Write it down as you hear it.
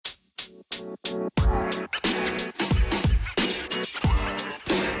Yes,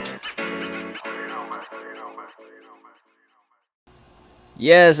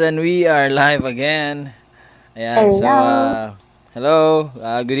 and we are live again. Ayan, so, Hello. hello.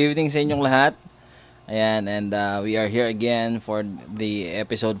 Good evening sa inyong lahat. Ayan, and we are here again for the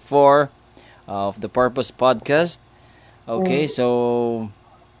episode 4 of the Purpose Podcast. Okay, Mm. so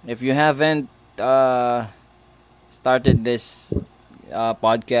if you haven't uh, started this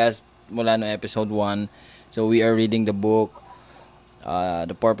podcast mula no episode 1, so we are reading the book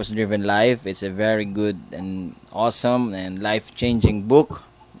The Purpose Driven Life. It's a very good and awesome and life changing book,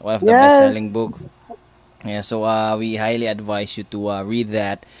 one of the best Yes. selling book. Yeah, so we highly advise you to read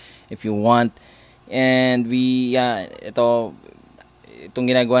that if you want. And itong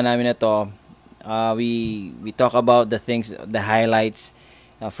ginagawa namin na to, we talk about the things, the highlights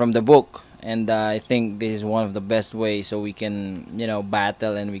from the book. And I think this is one of the best ways so we can,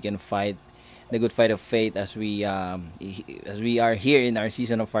 battle and we can fight the good fight of faith as we are here in our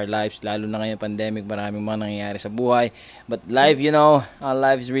season of our lives, lalo na ngayon pandemic, maraming mga nangyayari sa buhay, but life,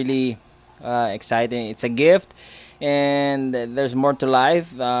 life is really exciting. It's a gift, and there's more to life.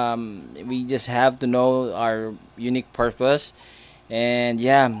 We just have to know our unique purpose, and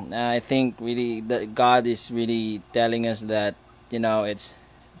yeah, I think really that God is really telling us that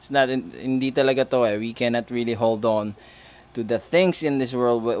it's not hindi talaga to we cannot really hold on to the things in this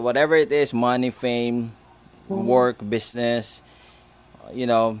world, whatever it is, money, fame, Mm. work, business, you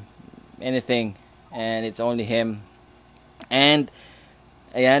know, anything, and it's only Him. And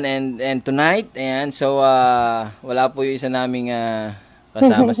ayan, and tonight, ayan, so wala po yung isa naming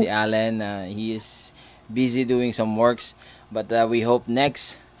kasama si Allen. He is busy doing some works, but we hope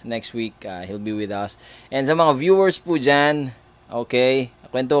next week he'll be with us. And sa mga viewers po dyan, okay,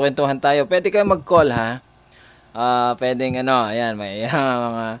 kwento-kwentuhan tayo. Pwede kayo mag-call, ha? Pwedeng ayan, may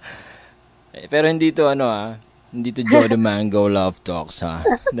mga pero hindi to hindi to Joe the Mango Love Talks, ha.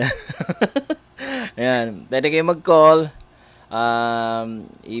 Ayan, pwede kayo mag-call.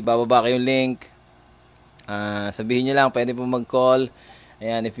 Ibababa ko yung link. Sabihin nyo lang, pwede po mag-call.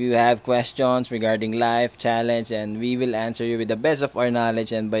 Ayan, if you have questions regarding life, challenge, and we will answer you with the best of our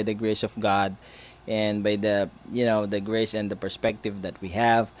knowledge and by the grace of God and by the grace and the perspective that we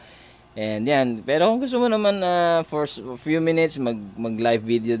have. And yan, pero kung gusto mo naman for a few minutes mag-live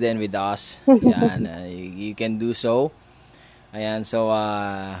video din with us, yan, you can do so. Ayan, so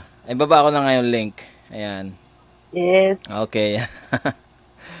ay baba ko na ngayon link. Ayan. Yes. Okay.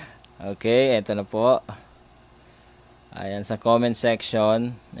 Okay, eto na po. Ayan, sa comment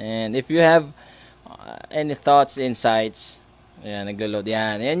section. And if you have any thoughts, insights, ayan, naglo-load.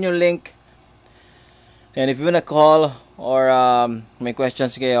 Yan, yan yung link. And if you wanna call or may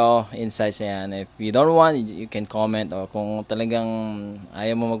questions kayo, insights yan. If you don't want, you can comment. O kung talagang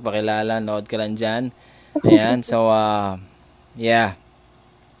ayaw mo magpakilala, nood ka lang dyan. Ayan, so yeah.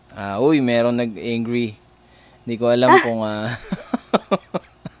 Uy, meron nag-angry. Hindi ko alam kung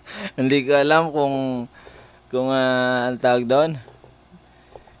hindi ko alam kung ang tawag doon.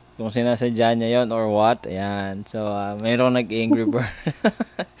 Kung sinasadya niya yon or what. Ayan. So, mayroong nag-angry bird.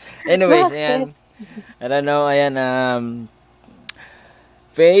 Anyways, ayan. I don't know. Ayan.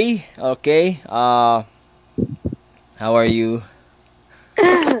 Faye, okay. How are you?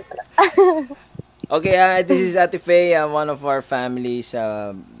 Okay, this is Ate Faye, one of our families,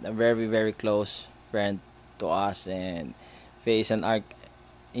 a very, very close friend to us. And Faye is an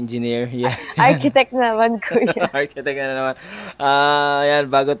engineer. Yeah. Architect naman, kuya. Architect na naman. Yan,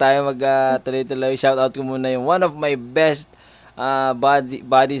 bago tayo tuloy-tuloy, shout out ko muna yung one of my best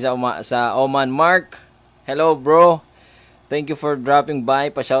buddy sa Oman, Mark. Hello, bro. Thank you for dropping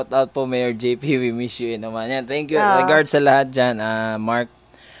by. Pa-shout out po, Mayor JP. We miss you in Oman. Yan, thank you. Regards sa lahat dyan, Mark.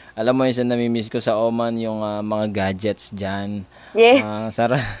 Alam mo yung sa namimiss ko sa Oman, yung mga gadgets dyan. Yeah.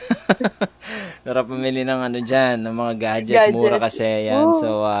 Sarap. Sarap pamili ng dyan, ng mga gadgets. Mura kasi. Yan.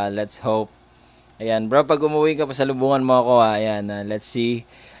 So, let's hope. Ayan, bro, pag umuwi ka, pasalubungan mo ako, ayan, let's see.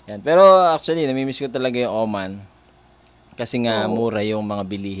 Ayan. Pero, actually, namimiss ko talaga yung Oman. Kasi nga, mura yung mga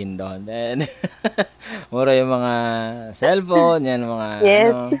bilihin doon. Then, mura yung mga cellphone, yan, mga,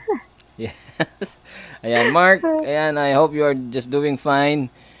 Yes. Yes. Ayan, Mark, ayan, I hope you are just doing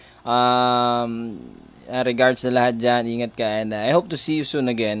fine. Regards sa lahat dyan, ingat ka, and I hope to see you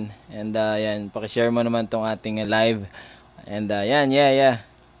soon again. And yan, pakishare mo naman tong ating live. And yan, yeah.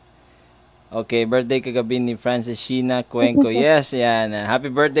 Okay, birthday kagabi ni Francis Sheena Cuenco. Yes, yan.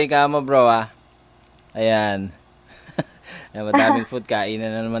 Happy birthday ka mo, bro, Ayan. Madaming food,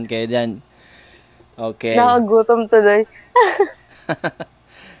 kainan na naman kayo dyan. Okay. Nakagutom tuloy.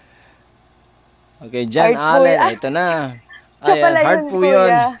 Okay, John Allen, ito na. Siya Ayan, pala heart yun, po yun.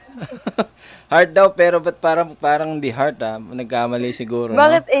 kuya. Heart daw, pero ba't parang di heart Nagkamali siguro, no?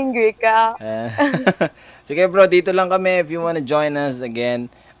 Bakit angry ka? Eh, Sige bro, dito lang kami if you wanna join us again.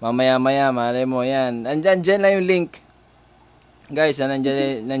 Mamaya-maya, malay mo yan. Andyan lang yung link. Guys,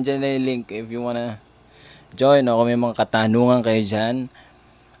 nandyan lang yung link if you wanna join o kung may mga katanungan kayo dyan.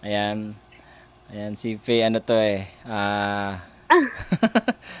 Ayan. Ayan, si Faye, ano to eh.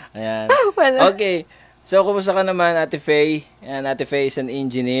 Ayan. Wala. Okay. So, kumusta ka naman, Ate Faye? Ayan, Ate Faye is an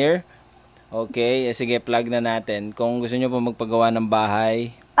engineer. Okay, sige, plug na natin. Kung gusto nyo po magpagawa ng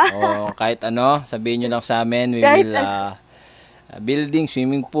bahay, o kahit ano, sabihin nyo lang sa amin. We Kahit will, building,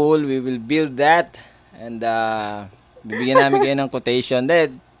 swimming pool, we will build that. And, bibigyan namin kayo ng quotation.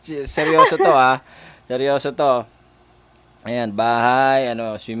 Seryoso to, Seryoso to. Ayan, bahay,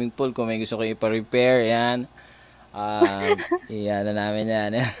 swimming pool, kung may gusto kayo ipa-repair, ayan. Iyan na namin yan.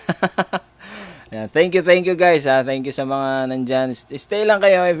 Ayan. Thank you guys, Thank you sa mga nandyan. Stay lang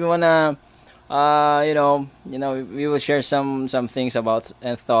kayo if you wanna, we will share some things about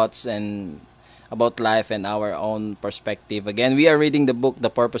and thoughts and about life and our own perspective. Again, we are reading the book, The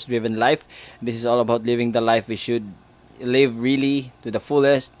Purpose-Driven Life. This is all about living the life we should live really to the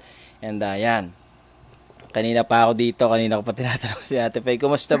fullest. And, yan. Kanina pa ako dito, kanina ko pa tinatanong si Ate Faye.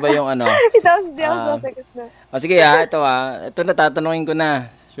 Kumusta ba yung Tapos di ako sasagot na. Sige ito natatanungin ko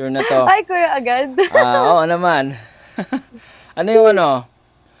na. Sure na to. Ay, kuya, agad. Oo naman. Ano yung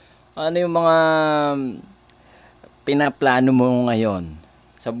ano yung mga pinaplano mo ngayon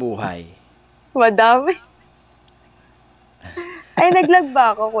sa buhay? Madami. Ay, naglag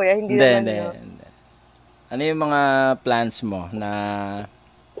ba ako, kuya? Hindi naman yun. Hindi. Ano yung mga plans mo na...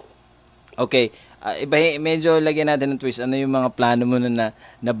 Okay, medyo lagyan natin ng twist. Ano yung mga plano mo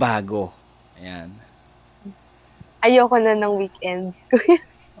na bago? Ayan. Ayoko na ng weekend, kuya.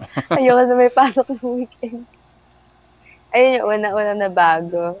 Ayoko na may pasok ng weekend. Ayun yung una-una na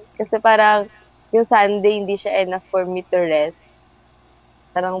bago. Kasi parang yung Sunday, hindi siya enough for me to rest.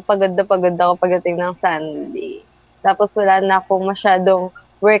 Parang pagod na pagod ako pagdating ng Sunday. Tapos wala na akong masyadong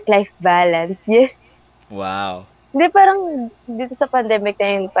work-life balance. Yes. Wow. Hindi, parang dito sa pandemic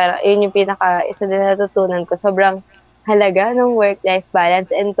na yun, parang yun yung isa din natutunan ko. Sobrang halaga ng work-life balance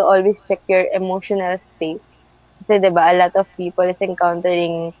and to always check your emotional state. Kasi diba, a lot of people is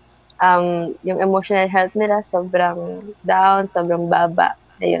encountering yung emotional health nila sobrang down, sobrang baba.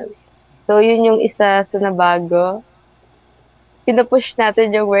 Ayun. So, yun yung isa sa nabago. Pinupush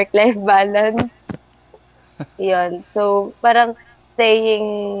natin yung work-life balance. Yun. So, parang staying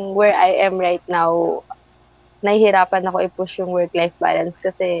where I am right now, nahihirapan ako i-push yung work-life balance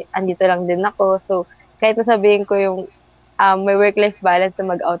kasi andito lang din ako. So, kahit nasabihin ko yung may work-life balance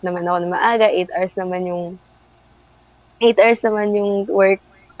na mag-out naman ako na maaga, 8 hours naman yung work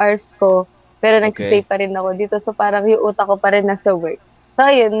hours ko. Pero nag-stay pa rin ako dito. So, parang yung utak ko pa rin nasa work. So,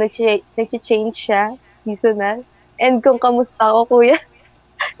 ayun, nag-change siya, seasonal. And kung kamusta ako, kuya,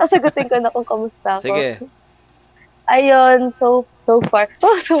 sasagutin ko na kung kamusta ako. Sige. Ayun, so far.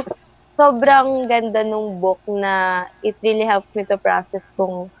 Sobrang ganda nung book na it really helps me to process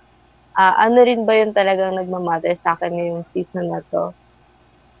kung ano rin ba yung talagang nagmamatter sa akin ngayong season na to.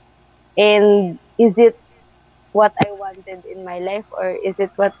 And is it what I wanted in my life or is it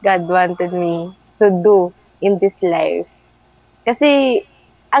what God wanted me to do in this life? Kasi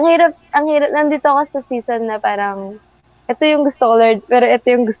ang hirap, nandito ako sa season na parang ito yung gusto ko, Lord, pero ito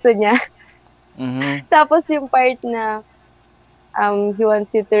yung gusto niya. Mm-hmm. Tapos yung part na He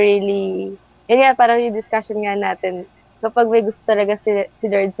wants you to really, yun nga, parang yung discussion nga natin, kapag may gusto talaga si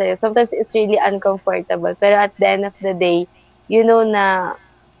Lord sa'yo, sometimes it's really uncomfortable. Pero at the end of the day, you know na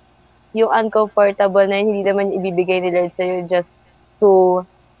yung uncomfortable na hindi naman ibibigay ni Lord sa'yo just to,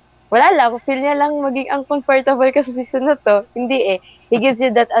 wala lang, feel niya lang maging uncomfortable ka sa season na to. Hindi eh. He gives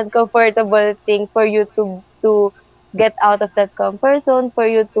you that uncomfortable thing for you to get out of that comfort zone, for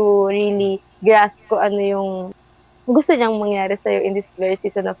you to really grasp kung ano yung gusto niyang mangyari sa'yo in this very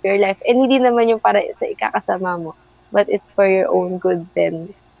season of your life. And hindi naman yung para sa ikakasama mo, but it's for your own good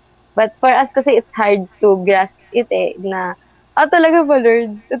then. But for us kasi it's hard to grasp it eh, na talaga ba,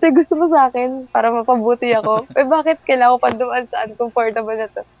 Lord? Ito yung gusto mo sa akin para mapabuti ako. Bakit kailangan ko pa dumaan sa uncomfortable na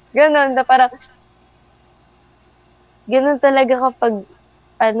to? Ganon, na parang, ganon talaga kapag,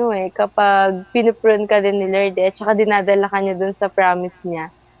 kapag pinuprune ka din ni Lord eh, tsaka dinadala ka niya dun sa promise niya.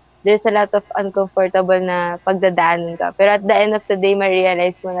 There's a lot of uncomfortable na pagdadaanan ka. Pero at the end of the day,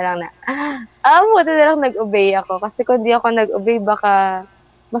 ma-realize mo na lang na, buti na lang nag-obey ako. Kasi kung di ako nag-obey, baka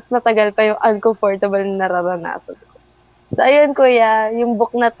mas matagal pa yung uncomfortable na nararanasan ko. So, ayun, kuya, yung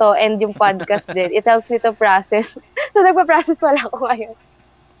book na to and yung podcast din, it helps me to process. So, nagpa-process pala ako ngayon.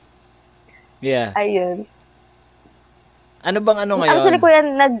 Yeah. Ayun. Ano bang ano ngayon? Actually, kuya,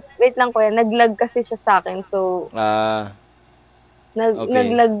 wait lang kuya, nag-lag kasi siya sa akin. So, Ah, okay.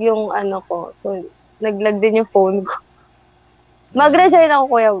 nag-lag yung ano ko. So, nag-lag din yung phone ko. Ah, Mag-rejoin ako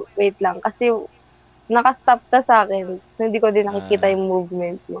kuya, wait lang. Kasi naka-stop ka sa akin. So, hindi ko din nakikita ah, yung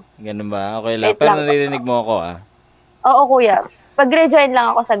movement mo. ganun ba? Okay lang. Wait Pero lang. naririnig mo ako ah. Oo kuya, pag-rejoin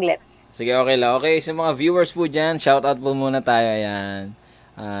lang ako saglit. Sige, okay lang. Okay, sa mga viewers po dyan, shoutout po muna tayo. Ayan.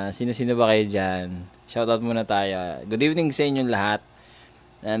 Sino-sino ba kayo dyan? Shoutout muna tayo. Good evening sa inyong lahat.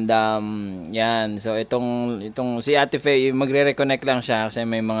 And yan. So itong si Ate Faye, magre-reconnect lang siya kasi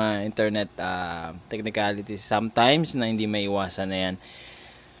may mga internet technicalities sometimes na hindi maiwasan na yan.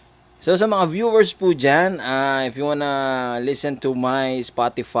 So sa mga viewers po dyan, if you wanna listen to my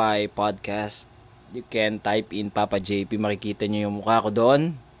Spotify podcast, you can type in Papa JP, makikita nyo yung mukha ko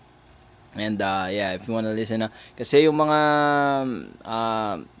doon. And yeah, if you wanna listen na, kasi yung mga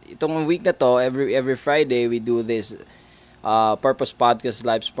itong week na to, every Friday we do this Purpose Podcast,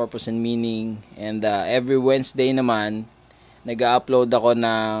 Life's Purpose and Meaning. And every Wednesday naman, nag-upload ako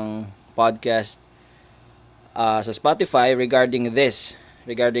ng podcast sa Spotify regarding this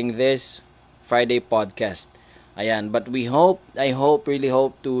Friday podcast. Ayan, but really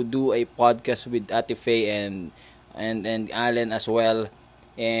hope to do a podcast with Ate Faye and Alan as well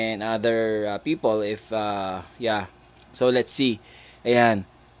and other people if yeah. So let's see. Ayan.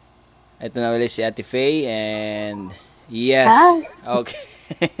 Ito na ulit si Ate Faye and yes. Hi! Okay.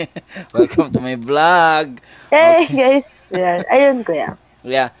 Welcome to my vlog. Hey Okay. guys! Yan. Ayun kuya.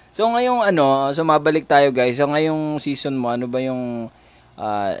 Yeah. So ngayong so mabalik tayo guys. So ngayong season mo, ano ba yung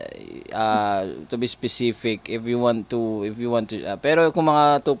to be specific if you want to pero kung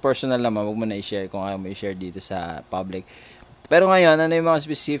mga too personal naman, wag mo na i-share kung ayaw mo i-share dito sa public. Pero ngayon, ano yung mga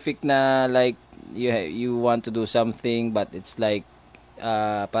specific na like you want to do something but it's like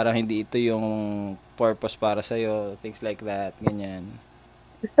parang hindi ito yung purpose para sa things like that, ganyan.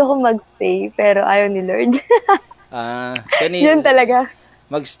 Gusto ko mag-stay, pero ayaw ni Lord. Yun talaga.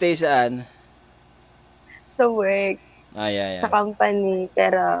 Magstay saan? Sa work, Yeah. sa company,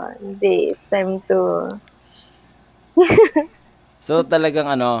 pero hindi. It's time to... So talagang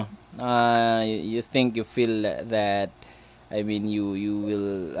you think you feel that I mean you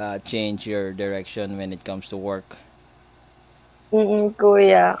will change your direction when it comes to work.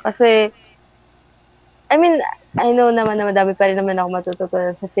 Kuya. Kasi, I mean, I know naman na madami pa rin naman ako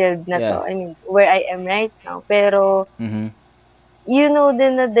matututunan sa field na to. Yeah. I mean, where I am right now. Pero, Mhm. you know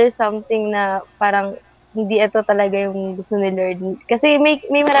din na there's something na parang hindi ito talaga yung gusto ni Lord. Kasi may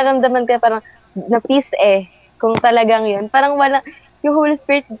mararamdaman ka parang na peace kung talagang yun. Parang wala, yung Holy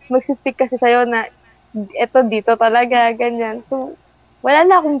Spirit magsispeak kasi sa'yo na eto dito talaga, ganyan. So, wala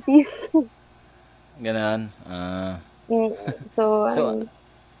na akong peace. Ganon. So, So,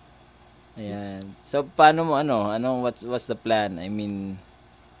 ayan. So paano mo what's the plan? I mean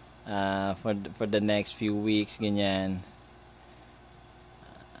for the next few weeks ganyan.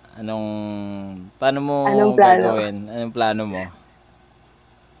 Paano mo anong plano? gagawin? Anong plano mo?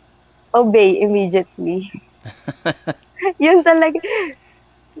 Obey immediately. Yun talaga.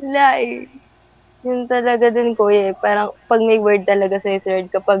 Wala. Yun talaga din, kuya. Parang pag may word talaga sa'yo, Lord,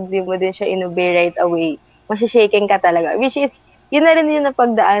 kapag di mo din siya inobey right away, masishaking ka talaga. Which is, yun na rin yung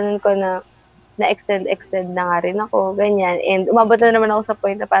napagdaanan ko na extend na nga rin ako, ganyan. And umabot na naman ako sa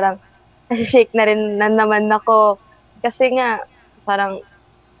point na parang nasishake na rin na naman ako. Kasi nga, parang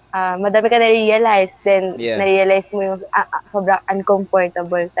madami ka na-realize, then Yeah. na-realize mo yung sobrang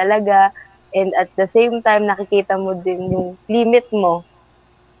uncomfortable talaga. And at the same time, nakikita mo din yung limit mo.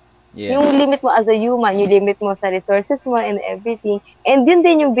 Yeah. Yung limit mo as a human, yung limit mo sa resources mo and everything. And yun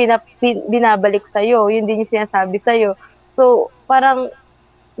din yung binabalik sa'yo, yun din yung sinasabi sa'yo. So, parang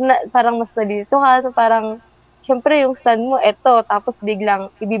mas nalito ka, so parang, syempre yung stand mo, eto, tapos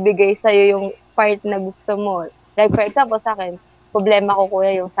biglang ibibigay sa'yo yung part na gusto mo. Like, for example, sa akin, problema ko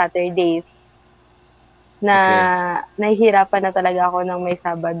kuya yung Saturdays, na nahihirapan na talaga ako ng may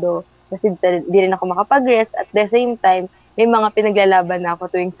Sabado. Kasi di rin ako makapag-rest. At the same time, may mga pinaglalaban na ako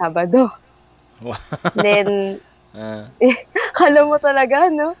tuwing Sabado. Wow. Then, kala mo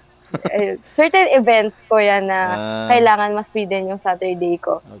talaga, no? Certain events ko yan na kailangan mas free din yung Saturday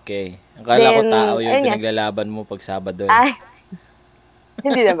ko. Okay. Akala ko Then, tao yung ayun nga. pinaglalaban mo pag Sabado. Ay,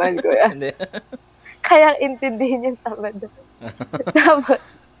 hindi naman ko yan. Hindi. Kaya intindihin yung Sabado.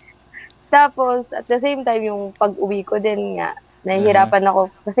 Tapos, at the same time, yung pag-uwi ko din nga, nahihirapan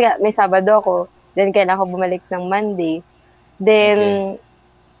ako. Kasi nga, may Sabado ako. Then, kailangan ko bumalik ng Monday. Then,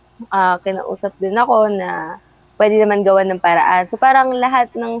 kinausap din ako na pwede naman gawan ng paraan. So, parang lahat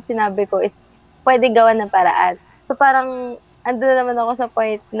ng sinabi ko is pwede gawan ng paraan. So, parang ando naman ako sa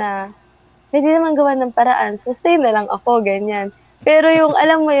point na Puwede naman gawan ng paraan, so stay na lang ako, ganyan. Pero yung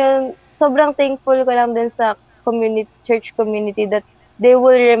alam mo yun, sobrang thankful ko lang din sa church community that they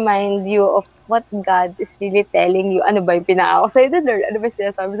will remind you of what God is really telling you. Ano ba yung pinangako sa'yo ni Lord? Ano ba yung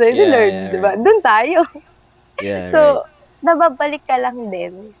sinasabi sa'yo ni Yeah, Lord, yeah, 'di right. ba? Dun tayo. Yeah, right. So, nababalik ka lang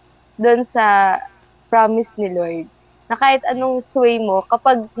din dun sa promise ni Lord na kahit anong sway mo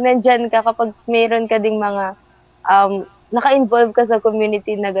kapag nandiyan ka, kapag meron ka ding mga, naka-involve ka sa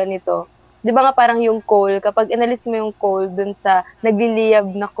community na ganito, 'di ba nga parang yung coal kapag inalis mo yung coal dun sa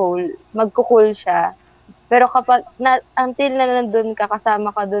nagliliyab na coal, magko-cool siya. Pero kapag until na nandun ka,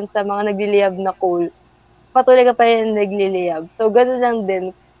 kasama ka dun sa mga nagliliyab na coal, patuloy ka pa rin nagliliyab. So, gano'n lang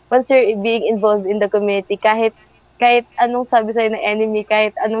din, once you're being involved in the community, kahit kahit anong sabi sa'yo ng enemy,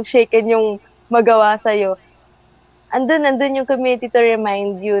 kahit anong shaken yung magawa sa'yo, nandun yung community to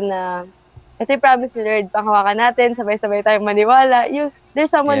remind you na ito yung promise ni Lord, panghawakan natin, sabay-sabay tayong maniwala.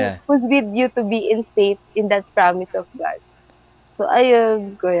 There's someone Yeah. who's with you to be in faith in that promise of God. So,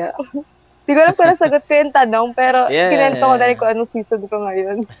 ayun, kuya. Di ko alam kung nasagot ko yung tanong, pero Yeah, yeah, kinento ko na rin yeah. kung anong season ko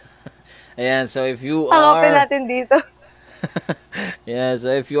ngayon. Ayan, so if you Hanapin are natin dito. yeah, so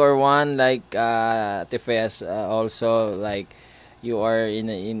if you are one like Tifes, also like you are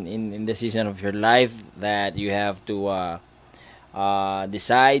in the season of your life that you have to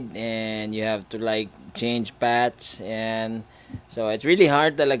decide and you have to like change paths, and so it's really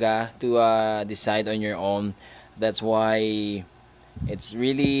hard talaga to decide on your own. That's why it's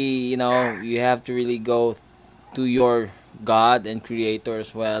really, you have to really go to your God and creator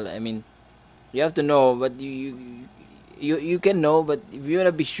as well. I mean, you have to know, but you can know, but if you want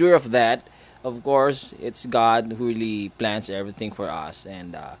to be sure of that, of course it's God who really plans everything for us.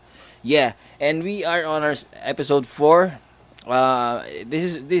 And yeah, and we are on our episode 4.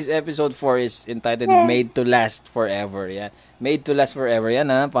 This episode 4 is entitled Yes. Made to Last Forever. Yeah, Made to Last Forever yan,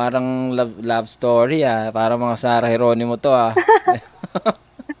 ha, parang love story, parang mga Sarah Geronimo to,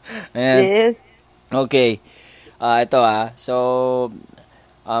 ayan. Yes. Okay. Ito, so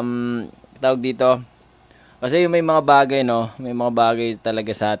tawag dito, kasi may mga bagay, no, may mga bagay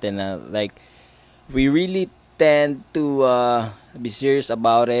talaga sa atin na like we really tend to be serious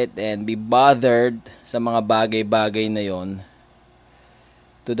about it and be bothered sa mga bagay-bagay na yon,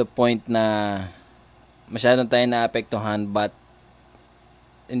 to the point na masyadong tayo naapektuhan, but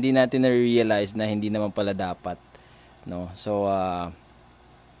hindi natin na-realize na hindi naman pala dapat, no. So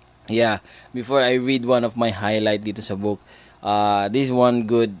yeah, before I read one of my highlight dito sa book, this one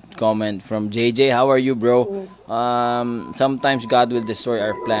good comment from JJ. How are you, bro? Mm. Sometimes God will destroy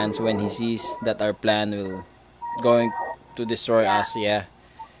our plans when He sees that our plan will going to destroy us. Yeah,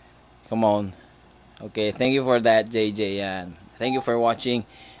 come on. Okay, thank you for that, JJ. Yan. Thank you for watching.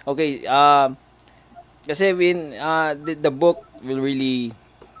 Okay, kasi the book will really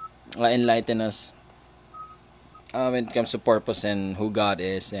enlighten us when it comes to purpose and who God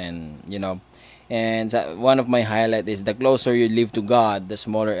is, and and one of my highlight is the closer you live to God, the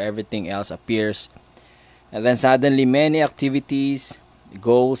smaller everything else appears, and then suddenly many activities,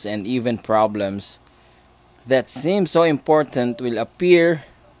 goals, and even problems that seem so important will appear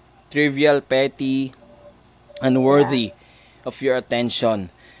trivial, petty, Yeah. unworthy of your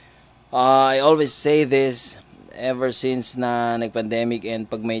attention. I always say this ever since na nag-pandemic, and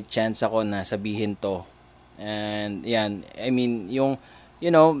pag may chance ako na sabihin to. And yan, I mean,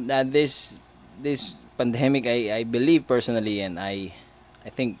 this pandemic, I believe personally, and I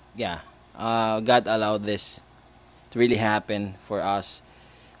think, yeah, God allowed this to really happen for us.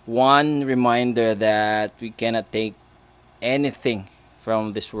 One reminder that we cannot take anything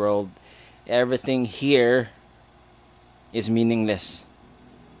from this world. Everything here is meaningless.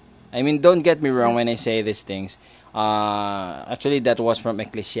 I mean, don't get me wrong when I say these things. Actually, that was from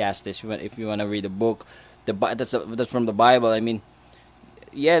Ecclesiastes. If you want to read the book, that's from the Bible. I mean,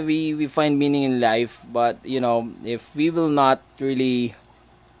 yeah, we find meaning in life, but if we will not really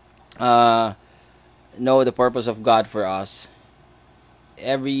uh, know the purpose of God for us,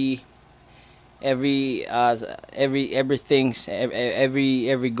 every every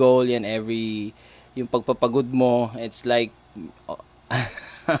goal and every yung pagpapagod mo, it's like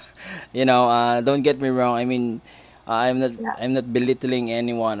don't get me wrong. I mean, Yeah. I'm not belittling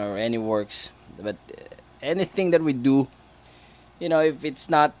anyone or any works, but anything that we do, if it's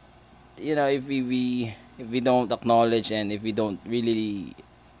not, if we don't acknowledge, and if we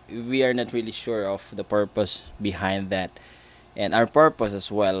are not really sure of the purpose behind that and our purpose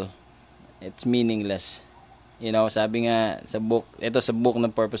as well, it's meaningless. Sabi nga sa book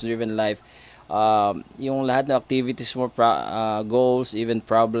ng Purpose Driven Life, yung lahat ng activities mo, goals, even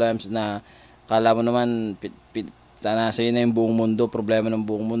problems na kala mo naman nasa iyo na yung buong mundo, problema ng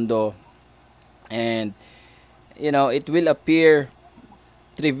buong mundo, And it will appear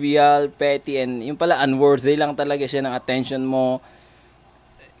trivial, petty, and yung pala unworthy lang talaga siya ng attention mo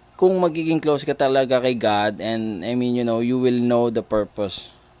kung magiging close ka talaga kay God. And I mean, you will know the purpose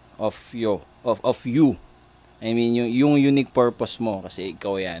of you. I mean, yung unique purpose mo kasi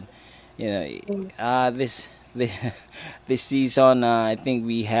ikaw yan. You know, this this season, I think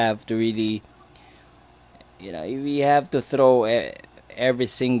we have to really, we have to throw every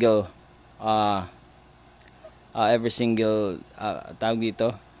single uh tawag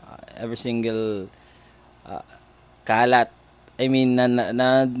dito, every single uh, kalat. I mean,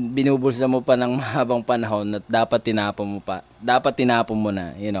 na binubulsa mo pa ng mahabang panahon at dapat tinapon mo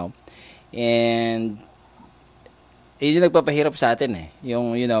na, And yung nagpapahirap sa atin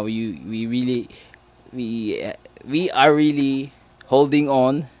yung we really we are really holding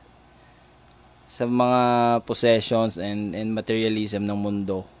on sa mga possessions and materialism ng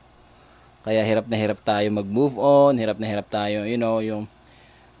mundo. Kaya hirap na hirap tayo mag-move on, hirap na hirap tayo, yung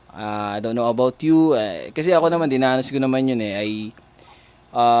I don't know about you. Kasi ako naman, dinanas ko naman yun I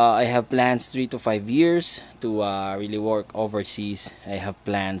have plans 3 to 5 years to really work overseas. I have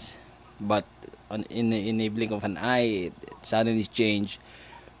plans. But in a blink of an eye, it suddenly changed.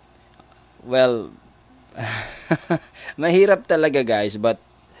 Well, mahirap talaga guys. But,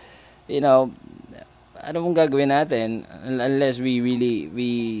 ano mong gagawin natin unless we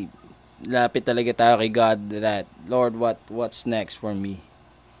lapit talaga tayo kay God that, Lord, what's next for me?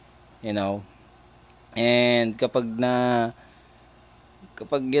 And kapag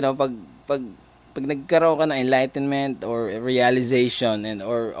pag nagkaroon ka ng enlightenment or realization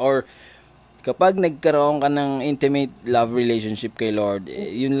or kapag nagkaroon ka ng intimate love relationship kay Lord,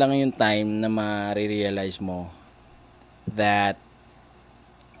 yun lang yung time na ma-realize mo that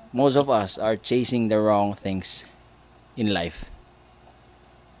most of us are chasing the wrong things in life.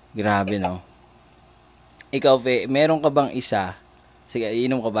 Grabe, no? Ikaw, Fe, meron ka bang isa? Sige,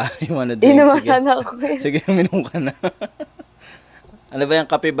 inom ka ba? You wanna drink? Inom Sige. sana ako. Sige, minom ka na. Ano ba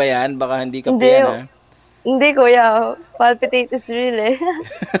yung kape ba yan? Baka hindi kape Hindi, yan, ha? hindi kuya. Palpitate is real eh.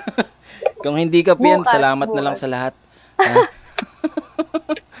 Kung hindi kape yan, Bukas, salamat na lang bukas. sa lahat. Ha?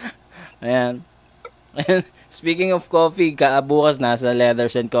 Ayan. Speaking of coffee, bukas nasa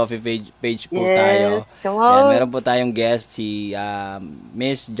Leathers and Coffee page po tayo. Come Ayan, on. meron po tayong guest, si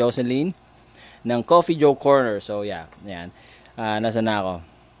Miss Jocelyn ng Coffee Joe Corner. So, yeah. Ayan. Nasa na ako?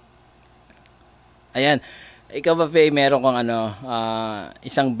 Ayan. Ikaw ba, Faye, meron kang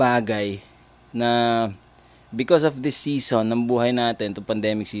isang bagay na because of this season ng buhay natin, itong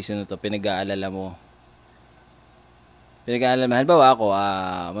pandemic season na to, pinag-aalala mo? Halimbawa ako,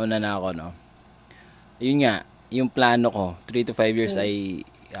 muna na ako, no? Yun nga, yung plano ko, 3 to 5 years,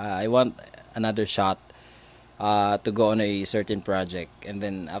 I want another shot to go on a certain project. And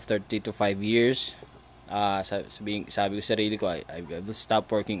then, after 3 to 5 years, sabi ko sa sarili ko, I will stop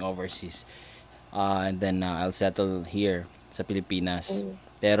working overseas. And then, I'll settle here sa Pilipinas.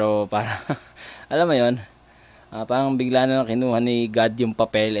 Pero, para, alam mo yun, parang bigla na lang kinuha ni God yung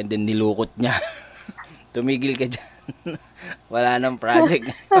papel and then nilukot niya. Tumigil ka dyan. Wala nang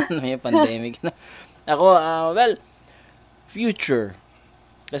project. May pandemic na. Ako, well, future.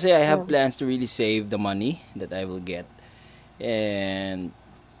 Kasi I have plans to really save the money that I will get. And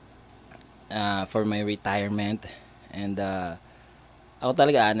for my retirement. And ako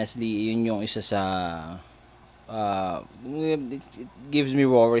talaga, honestly, yun yung isa sa it gives me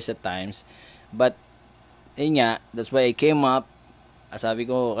worries at times. But, yun nga, that's why I came up. Sabi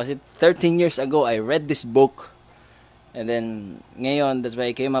ko, kasi 13 years ago, I read this book. And then, ngayon, that's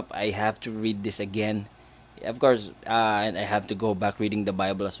why I came up. I have to read this again. Of course, and I have to go back reading the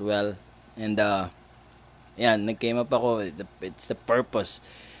Bible as well. And, yan, nag-came up ako. It's the purpose.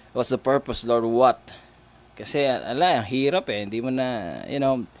 What's the purpose, Lord? What? Kasi, ang hirap eh. Hindi mo na,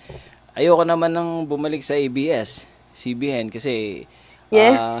 ayoko naman nang bumalik sa ABS, CBN, kasi,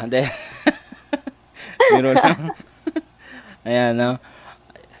 Yeah. Meron lang. Ayan, no?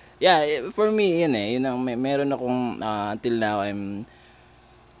 Yeah, for me, yun eh. Yun ang, meron akong, until now, I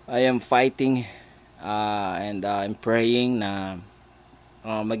am fighting, and I'm praying na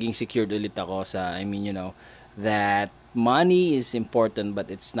maging secured ulit ako sa, that money is important, but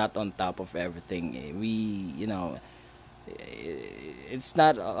it's not on top of everything. It's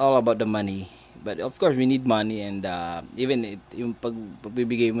not all about the money. But of course, we need money, and even yung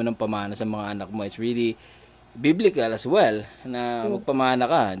pagbibigay mo ng pamana sa mga anak mo, it's really biblical as well na magpamana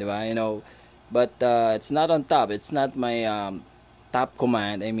ka, di ba? But it's not on top. It's not my top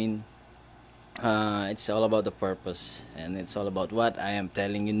command. It's all about the purpose, and it's all about what I am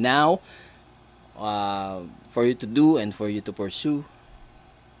telling you now, for you to do and for you to pursue.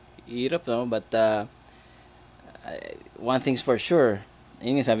 Hirap, no? But one thing's for sure.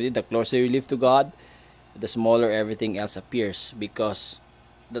 Yun nga sabi dito, the closer you live to God, the smaller everything else appears, because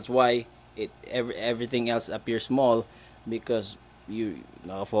that's why everything else appears small, because you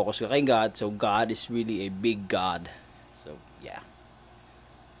nakafocus ka kay God, so God is really a big God. So yeah.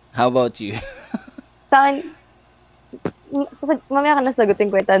 How about you? Sa akin, mamaya ka na sagutin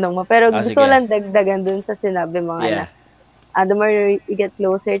ko yung tanong mo, pero Ah, gusto ko sige. lang dagdagan dun sa sinabi mo nga na, Yeah. the more you get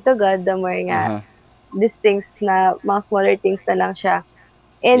closer to God, the more nga, Uh-huh. these things na, mga smaller things na lang siya.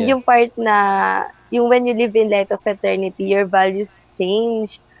 And Yeah. yung part na, yung when you live in light of eternity, your values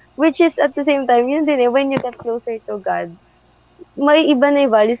change. Which is at the same time, yun din eh, when you get closer to God, may iba na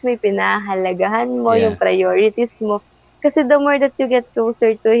yung values, may pinahalagahan mo, yung Yeah. priorities mo. Kasi the more that you get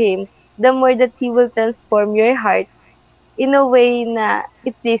closer to Him, the more that He will transform your heart in a way na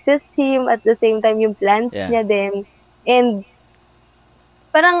it pleases Him, at the same time yung plans Yeah. niya din. And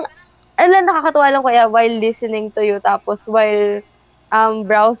parang, alam, nakakatuwa lang kaya while listening to you, tapos while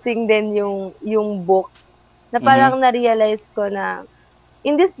browsing din yung book, na Mhm. parang na-realize ko na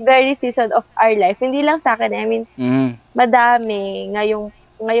in this very season of our life, hindi lang sa akin, I mean, Mhm. madami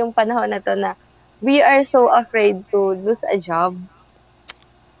ngayong panahon na 'to na we are so afraid to lose a job.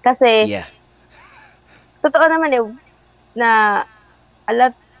 Kasi Yeah. totoo naman, eh, na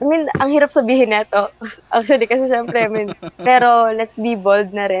I mean, ang hirap sabihin nito actually kasi siyempre, I mean, pero let's be bold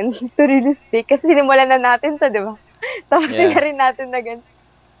na rin to really speak kasi sinimulan na natin 'to, 'di ba? Tapusin na Yeah. rin natin na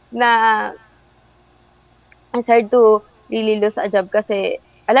na it's hard to really lose a job kasi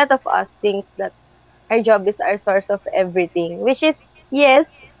a lot of us thinks that our job is our source of everything. Which is, yes,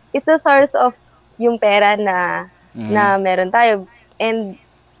 it's a source of yung pera Mhm. na meron tayo. And,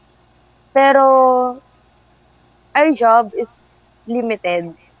 pero, our job is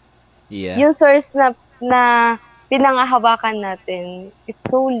limited. Yeah. Yung source na pinangahawakan natin, it's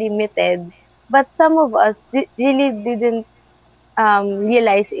so limited. But some of us really didn't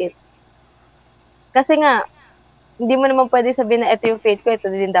realize it. Kasi nga, hindi mo naman pwede sabihin na ito yung faith ko, ito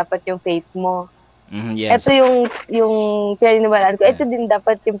din dapat yung faith mo. Mhm. Ito Yes. yung pinaniniwalaan ko, Yeah. ito din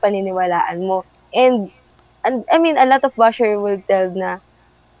dapat yung paniniwalaan mo. And I mean, a lot of basher will tell na,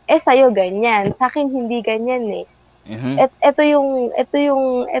 sa'yo ganyan, sa'kin hindi ganyan eh. Mhm. Ito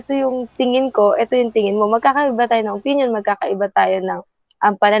yung tingin ko, ito yung tingin mo. Magkakaiba tayo ng opinion, magkakaiba tayo ng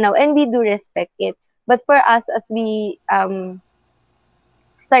pananaw, and we do respect it. But for us, as we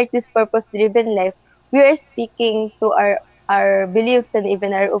start this purpose-driven life, we are speaking to our beliefs and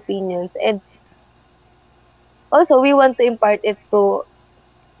even our opinions. And also, we want to impart it to,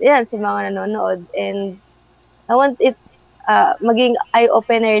 yan, sa mga nanonood. And I want it maging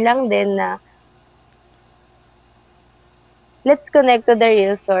eye-opener lang din na let's connect to the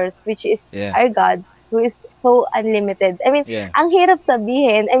real source, which is Yeah. our God, who is so unlimited. I mean, Yeah. ang hirap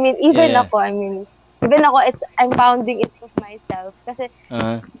sabihin. I mean, Yeah. Yeah. even ako, I'm pounding it with myself. Kasi,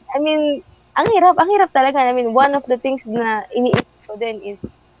 Uh-huh. I mean, ang hirap talaga. I mean, one of the things na iniisip ko din is,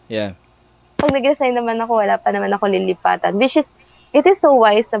 Yeah. pag nag-resign naman ako, wala pa naman ako lilipatan. Which is, it is so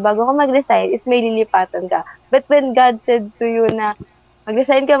wise na bago ka mag-resign is may lilipatan ka. But when God said to you na,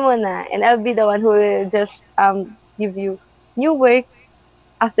 mag-resign ka muna, and I'll be the one who will just give you new work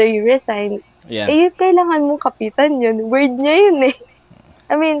after you resign, Yeah. yun, kailangan mong kapitan yun. Word niya yun eh.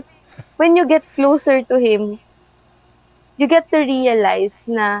 I mean, when you get closer to Him, you get to realize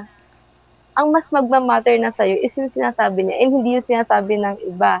na ang mas magmamatter na sa'yo is yung sinasabi niya and hindi yung sinasabi ng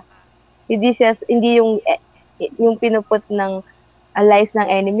iba. Hindi yung pinuput ng lies ng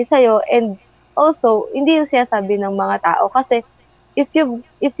enemy sa'yo, and also, hindi yung sinasabi ng mga tao. Kasi, if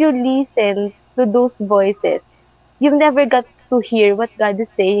you listen to those voices, you never got to hear what God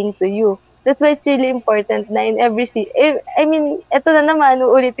is saying to you. That's why it's really important na in every I mean, eto na naman,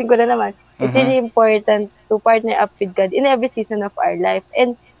 uulitin ko na naman, it's Uh-huh. really important to partner up with God in every season of our life.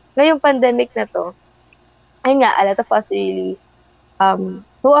 And ngayong pandemic na to, ayun nga, a lot of us really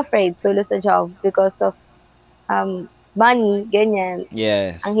so afraid to lose a job because of money, ganyan.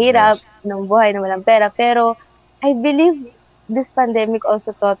 Yes, Ang of hirap course. ng buhay na walang pera. Pero I believe this pandemic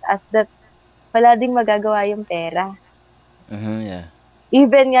also taught us that wala ding magagawa yung pera. Uh-huh. Yeah.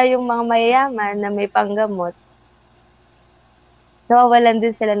 Even nga yung mga mayayaman na may panggamot, nawawalan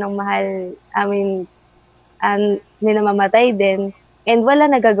din sila ng mahal. I mean, may namamatay din, and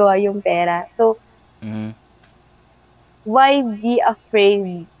wala nagagawa yung pera. So, Mhm. why be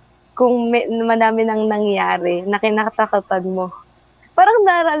afraid kung madami nang nangyari na kinatatakutan mo? Parang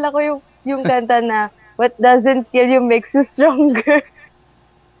naalala ko yung kanta na, "What doesn't kill you makes you stronger."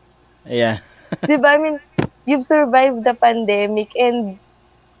 Yeah. 'Di ba? I mean, you've survived the pandemic, and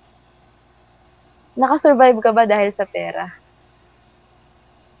naka-survive ka ba dahil sa pera?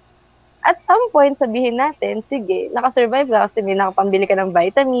 at some point sabihin natin, sige, naka-survive ka kasi may nakapambili ka ng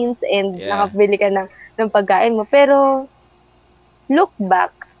vitamins and Yeah. nakabili ka ng pagkain mo. Pero look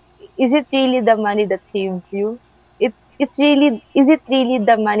back, is it really the money that saves you? Is it really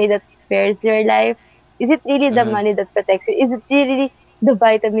the money that spares your life? Is it really the Uh-huh. money that protects you? Is it really the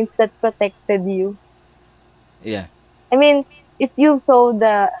vitamins that protected you? Yeah. I mean, if you saw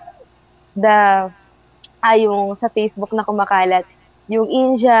the yung sa Facebook na kumakalat, yung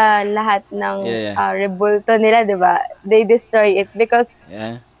India, lahat ng Yeah. Yeah. rebulto nila, 'di ba? They destroy it because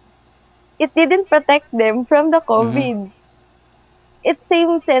Yeah. it didn't protect them from the Mm-hmm. COVID. It's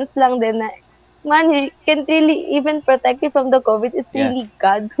same sense lang din na money can't really even protect you from the COVID. It's Yeah. really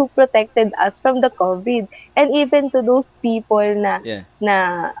God who protected us from the COVID. And even to those people Yeah.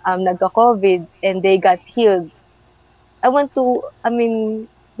 na nagka-COVID and they got healed. I mean,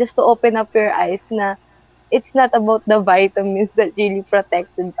 just to open up your eyes na it's not about the vitamins that really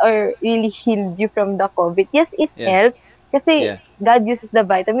protected or really healed you from the COVID. Yes, it Yeah. helped kasi Yeah. God uses the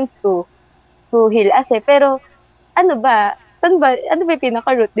vitamins to heal us eh. Pero ano ba yung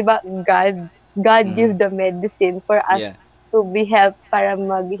pinaka-root, 'di ba? God Mm-hmm. give the medicine for us Yeah. to be helped para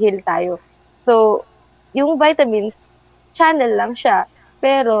mag-heal tayo. So, yung vitamins, channel lang siya,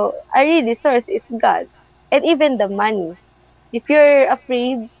 pero our really source is God. And even the money. If you're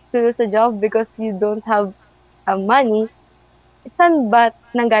afraid to lose a job because you don't have money, saan ba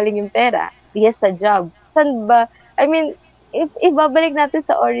nanggaling yung pera? Yes, sa job. Saan ba, I mean, if ibabalik natin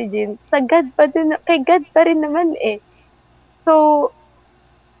sa origin, kay God pa rin naman eh. So,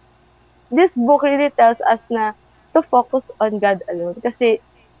 this book really tells us na to focus on God alone kasi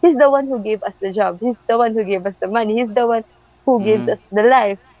He's the one who gave us the job. He's the one who gave us the money. He's the one who gives Mm-hmm. us the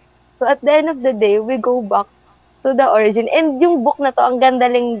life. So at the end of the day, we go back to the origin. And yung book na to, ang ganda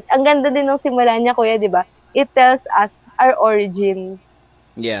din ng simula niya, kuya, di ba? It tells us our origin.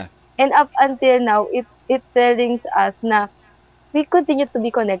 Yeah. And up until now, it telling us na we continue to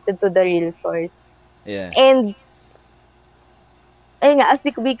be connected to the real source. Yeah. And ayun nga, as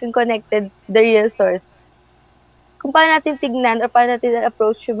we can connected the real source, kung paano natin tignan or paano natin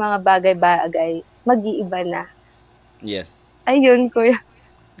approach yung mga bagay-bagay, mag-iiba na. Yes. Ayun, kuya.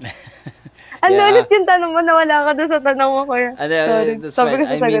 Ano Yeah. ulit yung tanong mo? Nawala ka doon sa tanong mo, kuya. And, Sorry. that's Sabi fine. ko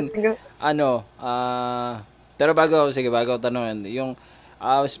I mean, sasagutin ko. pero bago ako tanongin, yung,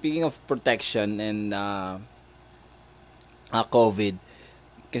 speaking of protection and, COVID,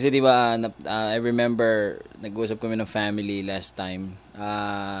 kasi di ba, I remember, nag-usap kami ng family last time.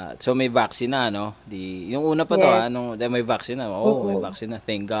 So may vaccine na, no? Yung una pa to, Yes. may vaccine na. Oh, may Mm-mm. vaccine na.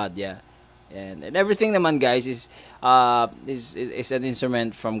 Thank God, yeah. And everything naman, guys, is an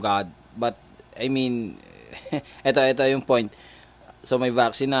instrument from God. But I mean, ito yung point. So may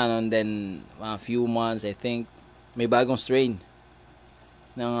vaccine na, no? And then a few months, I think, may bagong strain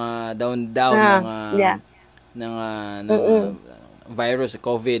ng down ng Yeah. Mm-mm. virus,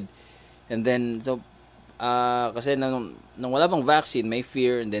 COVID. And then so kasi nung wala pang vaccine, may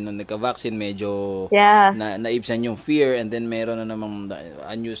fear, and then nung nagka-vaccine medyo Yeah. naibsan yung fear, and then meron na namang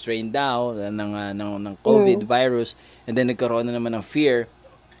a new strain daw ng COVID virus, and then nagkaroon na naman ng fear.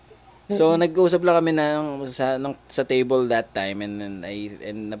 So nag-usap lang kami sa table that time, and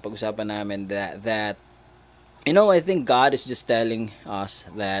napag-usapan namin that I think God is just telling us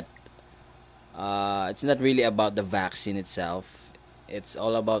that it's not really about the vaccine itself. It's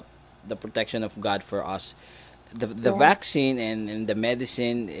all about the protection of God for us. The Yeah. vaccine and the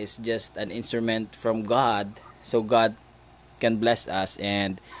medicine is just an instrument from God, so God can bless us,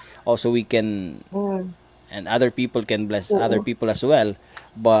 and also we can, Mm. and other people can bless other Oo. people as well.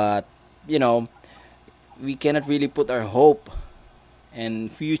 But we cannot really put our hope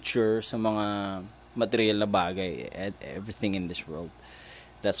and future sa mga material na bagay and everything in this world.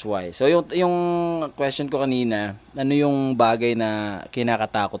 That's why. So yung question ko kanina, ano yung bagay na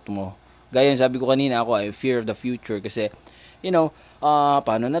kinakatakot mo? Gaya yung sabi ko kanina, ako I fear of the future kasi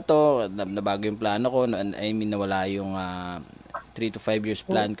paano na to? Nabago yung plano ko. I mean, nawala yung 3 to 5 years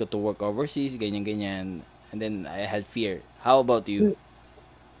plan ko to work overseas, ganyan. And then I had fear. How about you?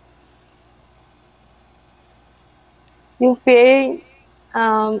 Yung fear,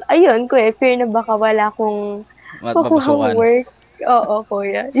 ayun, kuya, fear na baka wala akong makuhang Mapasukan. work. Oo,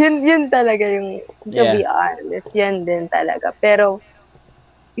 kuya. Yun talaga yung, to be Yeah. honest, yan din talaga. Pero,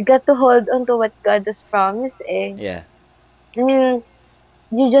 you got to hold on to what God has promised eh. Yeah. I mean,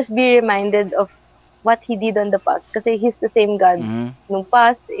 you just be reminded of what He did on the past. Kasi He's the same God Mhm. nung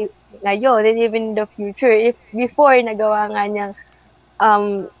past, ngayon, and even in the future. If before, nagawa nga niyang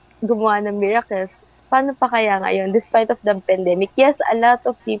gumawa ng miracles, paano pa kaya ngayon, despite of the pandemic? Yes, a lot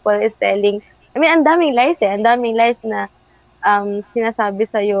of people is telling, I mean, ang daming lies eh. Ang daming lies na sinasabi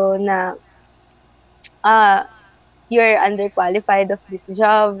sa'yo na ah, you're underqualified of this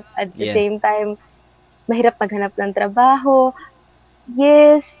job. At the Yeah. same time, mahirap maghanap ng trabaho.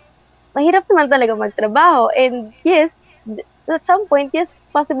 Yes, mahirap naman talaga magtrabaho. And yes, at some point, yes,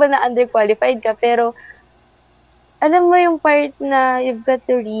 possible na underqualified ka. Pero alam mo yung part na you've got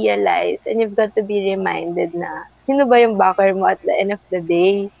to realize and you've got to be reminded na sino ba yung backer mo at the end of the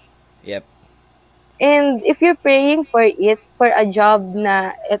day. Yep. And if you're praying for it, for a job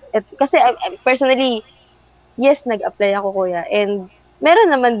na, kasi personally, yes, nag-apply ako kuya. And meron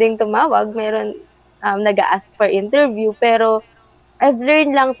naman ding tumawag, meron nag-ask for interview. Pero I've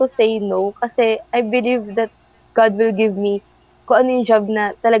learned lang to say no kasi I believe that God will give me kung ano yung job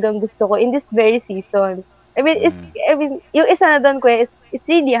na talagang gusto ko in this very season. Yung isa na doon kuya, it's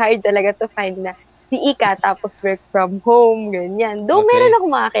really hard talaga to find na si Ika tapos work from home, ganyan. Though meron Okay. ako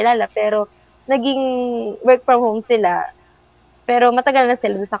mga kilala, pero naging work from home sila, pero matagal na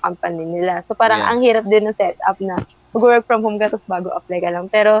sila sa company nila. So parang Yeah. ang hirap din ng setup na mag-work from home ka tapos bago apply ka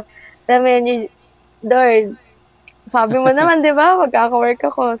lang. Pero alam mo yun, Lord, sabi mo naman, di ba, magkaka-work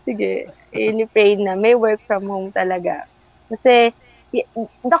ako. Sige, really pray na may work from home talaga. Kasi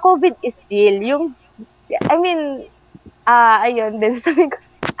the COVID is real. I mean, ayun din, sabi ko,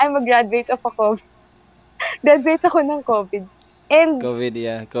 I'm a graduate of a COVID. Graduate ako ng COVID. And COVID,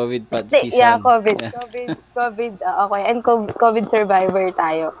 yeah. COVID pat Yeah, season. COVID. Yeah. COVID, okay. And COVID survivor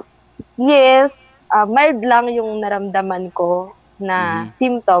tayo. Yes, mild lang yung naramdaman ko na Mhm.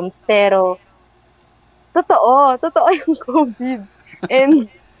 symptoms, pero totoo yung COVID. And,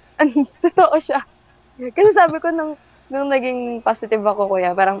 totoo siya. Kasi sabi ko nung naging positive ako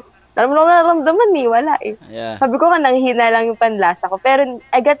kuya, parang, alam mo lang naramdaman wala eh. Yeah. Sabi ko nga nanghina lang yung panlasa ko. Pero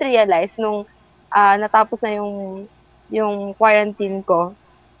I got realized nung natapos na yung quarantine ko,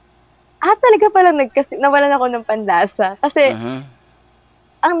 talaga palang nawalan ako ng panlasa. Kasi, Uh-huh.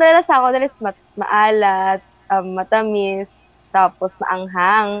 ang nalasa ko is maalat, matamis, tapos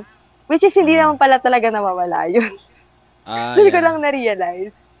maanghang. Which is, hindi naman pala talaga nawawala yun. Hindi ko Yeah. lang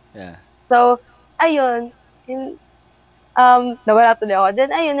na-realize. Yeah. So, ayun. Nawala tuloy ako.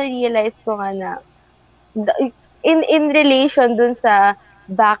 Then, ayun, na-realize ko nga na, in relation dun sa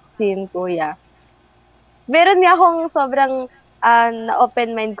vaccine, kuya, meron nga akong sobrang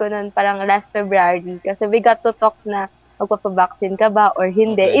na-open mind ko nun parang last February kasi we got to talk na magpapabaksin ka ba or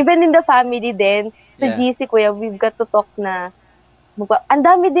hindi. Okay. Even in the family din, sa Yeah. GC kuya, we've got to talk na ang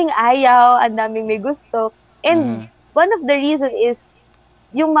dami ding ayaw, ang daming may gusto. And one of the reason is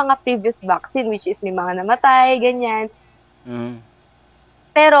yung mga previous vaccine, which is may mga namatay, ganyan. Mhm.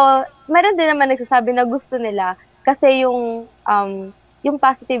 Pero meron din naman nagsasabi na gusto nila kasi yung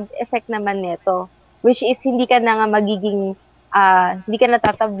positive effect naman nito, which is hindi ka na nga magiging hindi ka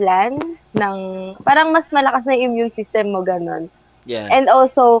natatablan ng parang mas malakas na yung immune system mo ganun. Yeah. And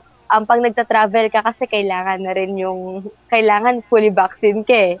also pag nagta-travel ka kasi kailangan fully vaccine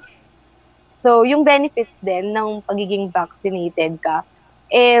ka eh. So yung benefits din ng pagiging vaccinated ka.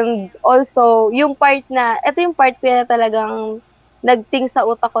 And also yung part na ito yung part ko na talagang nagting sa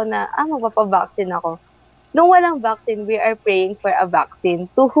utak ko na magpapavaccine ako. Nung walang vaccine, we are praying for a vaccine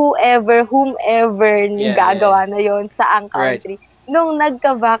to whomever Yeah, gagawa na yon sa ang Right. country. Nung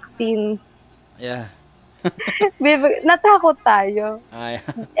nagka-vaccine, Yeah. natakot tayo. Yeah.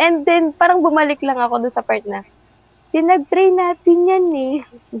 And then, parang bumalik lang ako dun sa part na, pinag-pray natin yan eh.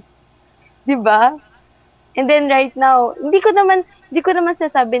 Diba? And then right now, hindi ko naman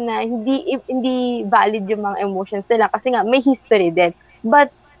sasabi na hindi valid yung mga emotions nila kasi nga may history din.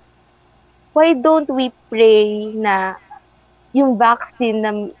 But why don't we pray na yung vaccine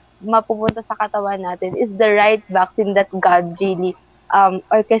na mapupunta sa katawan natin is the right vaccine that God really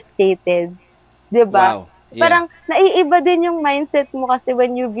orchestrated. Diba? Wow. Yeah. Parang naiiba din yung mindset mo kasi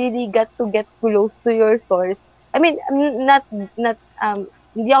when you really got to get close to your source. I mean, not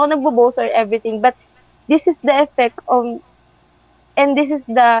hindi ako nagbo-boast or everything, but this is the effect of, and this is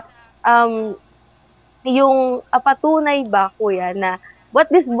the yung patunay ba kuya na what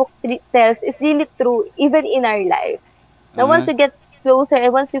this book tells is really true even in our life. Now, once you get closer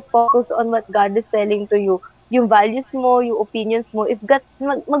and once you focus on what God is telling to you, yung values mo, yung opinions mo,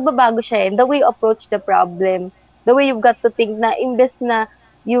 magbabago siya the way you approach the problem, the way you've got to think na imbes na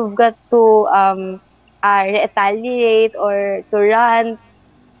you've got to retaliate or to run,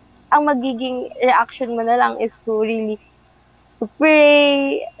 ang magiging reaction mo na lang is to really to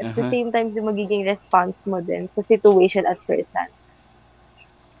pray, at the same time yung magiging response mo din sa situation at first hand.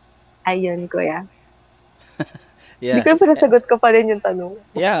 Ayun, kuya. Yeah. Hindi ko pinasagot ko pa rin yung tanong.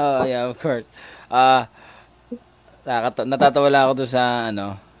 Yeah, of course. Natatawa lang ako doon sa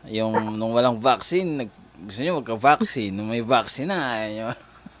yung nung walang vaccine, gusto niyo magka-vaccine, nung may vaccine na ayaw niyo.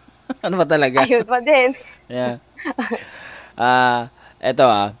 Ano ba talaga? Ayun pa din. Yeah. Eto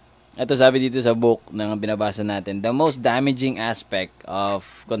Ito sabi dito sa book na binabasa natin, the most damaging aspect of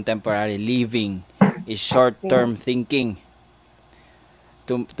contemporary living is short-term thinking.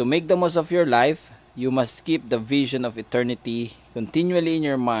 To make the most of your life, you must keep the vision of eternity continually in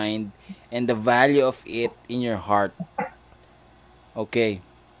your mind and the value of it in your heart. Okay.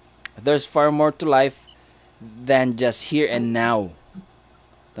 There's far more to life than just here and now.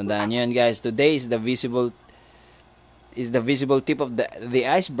 Tandaan nyo yan, guys. Today is the visible tip of the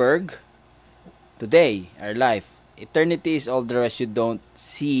iceberg. Today, our life. Eternity is all the rest you don't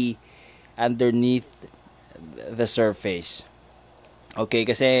see underneath the surface. Okay,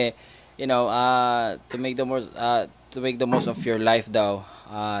 kasi to make the most of your life daw,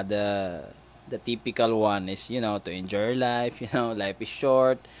 the typical one is, to enjoy your life. Life is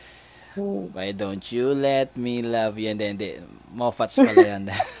short. Why don't you let me love you? And then, mofats pala yan.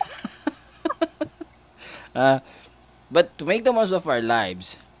 But to make the most of our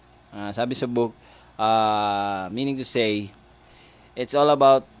lives, sabi sa book, meaning to say, it's all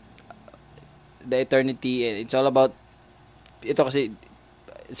about the eternity. It's all about, it's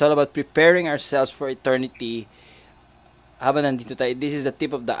all about preparing ourselves for eternity. Habang nandito tayo, this is the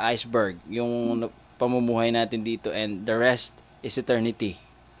tip of the iceberg, yung pamumuhay natin dito, and the rest is eternity.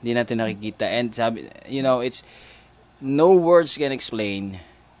 Hindi natin nakikita. And sabi, it's, no words can explain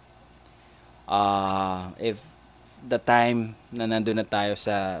if the time na nandun na tayo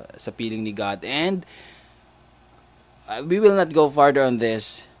sa piling ni God. And we will not go farther on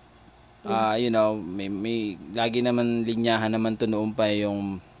this. May lagi naman linyahan naman to noon pa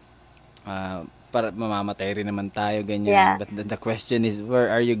yung para mamamatay rin naman tayo, ganyan. Yeah. But the question is,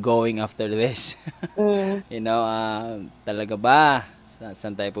 where are you going after this? Talaga ba?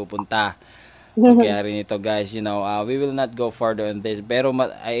 Saan tayo pupunta? Kaya rin ito, guys, we will not go further on this. Pero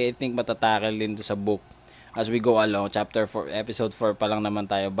I think matatakal din to sa book as we go along. Chapter 4, episode 4 pa lang naman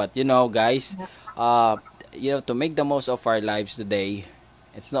tayo. But, guys, to make the most of our lives today,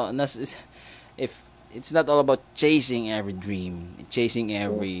 it's not all about chasing every dream, chasing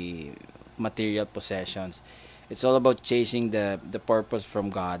every material possessions. It's all about chasing the purpose from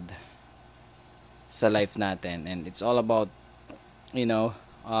God sa life natin. And it's all about,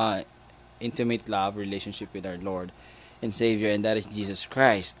 intimate love, relationship with our Lord and Savior, and that is Jesus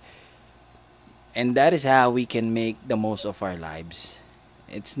Christ. And that is how we can make the most of our lives.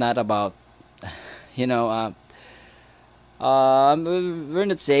 It's not about, we're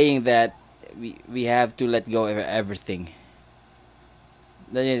not saying that we have to let go of everything.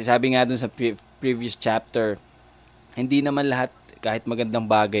 Sabi nga dun sa previous chapter, hindi naman lahat, kahit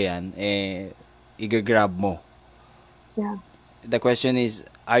magandang bagay yan, i-grab mo. Yeah. The question is,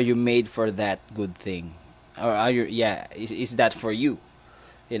 are you made for that good thing? Or is that for you?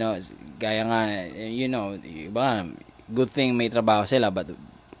 Gaya nga, iba, good thing may trabaho sila, but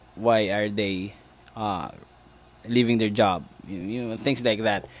why are they leaving their job? Things like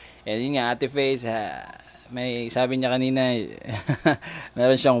that. And yun nga, Ate Faith, may sabi niya kanina,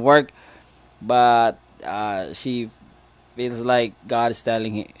 meron siyang work, but she feels like God is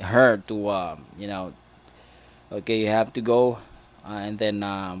telling her to, okay, you have to go, and then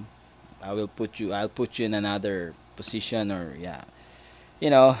I'll put you in another position, or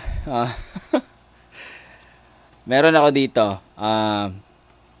meron ako dito,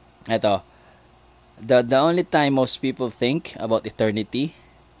 eto, the only time most people think about eternity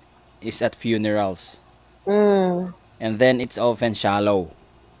is at funerals. And then it's often shallow.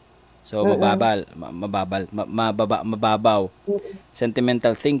 So mababaw.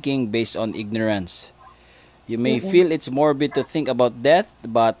 Sentimental thinking based on ignorance. You may feel it's morbid to think about death,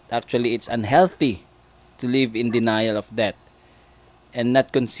 but actually it's unhealthy to live in denial of death and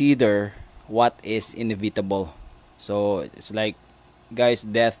not consider what is inevitable. So it's like, guys,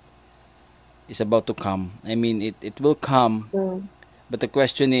 death is about to come. I mean, it will come. But the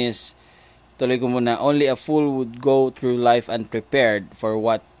question is, tuloy ko muna, only a fool would go through life unprepared for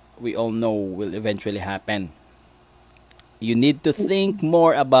what we all know will eventually happen. You need to think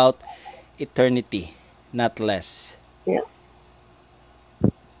more about eternity, not less. Yeah.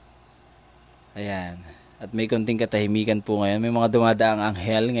 Ayan. At may konting katahimikan po ngayon. May mga dumadaang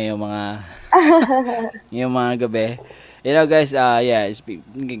anghel ngayong mga gabi. Guys,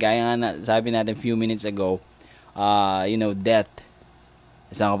 gaya nga sabi natin few minutes ago, death.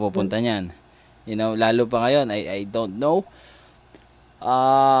 Saan ka pupunta niyan? Lalo pa ngayon, I don't know.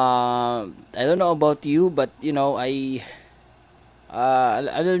 I don't know about you, but, alam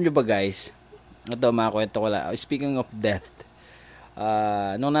nyo ba, guys? Ito, makakwento ko lang. Speaking of death,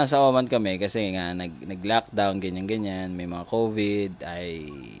 nung nasa Oman kami, kasi nga, nag-lockdown, ganyan-ganyan, may mga COVID,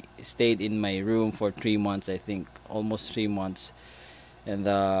 stayed in my room for 3 months, I think, almost 3 months. And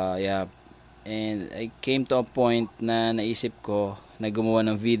yeah, and I came to a point na naisip ko na gumawa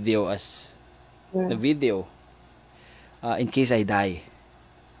ng video as the Mm. video in case I die.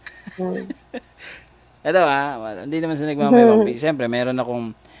 Mm. Ito hindi naman sa nagmamayabang. Siyempre, meron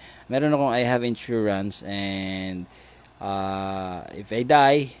akong I have insurance, and if I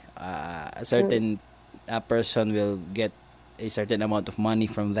die, a Mm. certain person will get a certain amount of money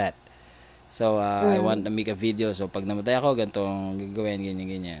from that. So, I want Mm. to make a video. So, pag namatay ako, ganitong gagawin, ganyan,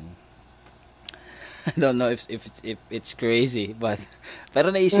 ganyan. I don't know if it's crazy, but pero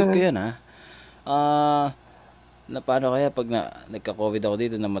naisip ko Mm. yun, Ah, na paano kaya pag nagka-COVID ako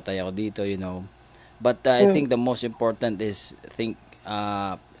dito, namatay ako dito, you know. But I Mm. think the most important is think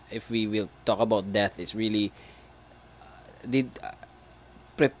if we will talk about death, it's really did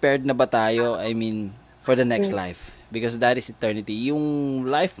prepared na ba tayo? I mean, for the next Mm. life, because that is eternity. Yung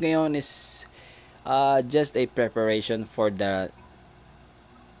life ngayon is just a preparation for the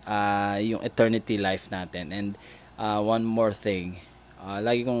yung eternity life natin. And one more thing,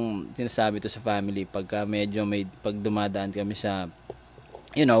 lagi kong sinasabi to sa family pagka medyo pag dumadaan kami sa,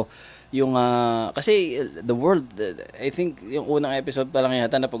 you know, yung kasi the world, I think yung unang episode pa lang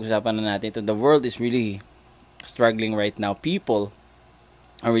yata na pag-usapan na natin ito, the world is really struggling right now. People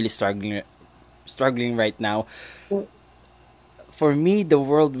are really struggling right now. Mm. For me, the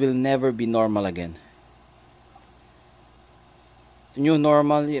world will never be normal again. New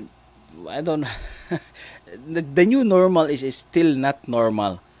normal, I don't the new normal is still not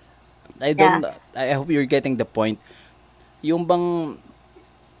normal. I Yeah. don't I hope you're getting the point. Yung bang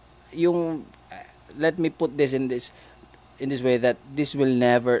yung let me put this in this way, that this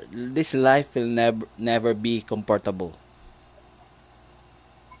life will never be comfortable.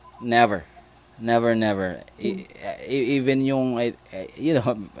 Never. Never. Mm. Even yung, you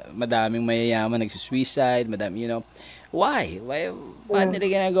know, madaming mayayaman nagsusuicide, madami, you know. Why bakit Mm. nila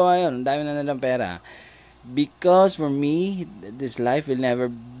ginagawa yun? Ang dami na nilang pera. Because for me, this life will never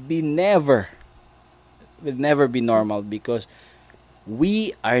be normal, because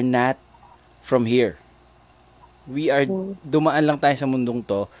we are not from here. We are Mm. dumaan lang tayo sa mundong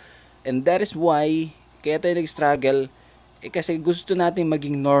to, and that is why kaya tayo nag-struggle, kasi gusto natin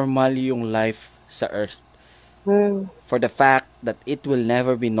maging normal yung life sa earth, Mm. for the fact that it will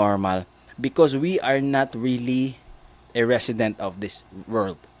never be normal, because we are not really a resident of this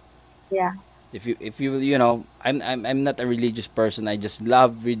world. Yeah. If you you know, I'm not a religious person. I just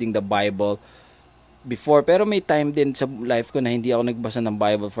love reading the Bible before, pero may time din sa life ko na hindi ako nagbasa ng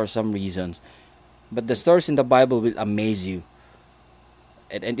Bible for some reasons. But the stories in the Bible will amaze you.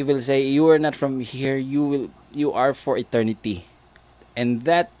 And it will say you are not from here, you are for eternity. And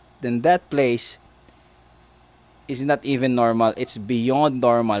that place is not even normal, it's beyond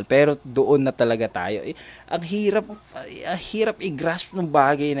normal, pero doon na talaga tayo. Ang hirap i-grasp ng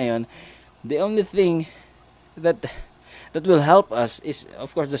bagay na yon. The only thing that will help us is,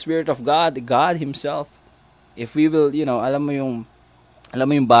 of course, the Spirit of God Himself. If we will, you know, alam mo yung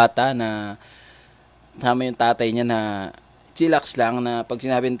bata na tama yung tatay niya na chillax lang, na pag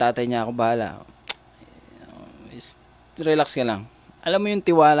sinabi ng tatay niya, ako bahala, relax ka lang. Alam mo yung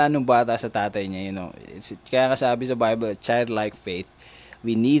tiwala ng bata sa tatay niya, you know. Kaya kasabi sa Bible, childlike faith.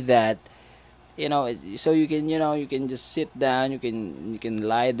 We need that, you know, so you can, you know, you can just sit down, you can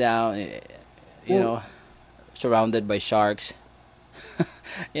lie down, you Mm. know, surrounded by sharks.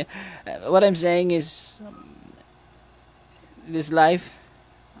 Yeah. What I'm saying is, this life,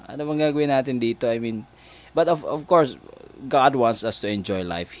 ano bang gagawin natin dito? I mean, but of course, God wants us to enjoy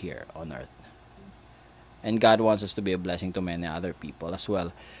life here on earth. And God wants us to be a blessing to many other people as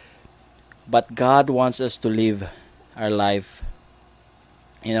well. But God wants us to live our life,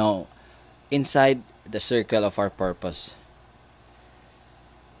 you know, inside the circle of our purpose.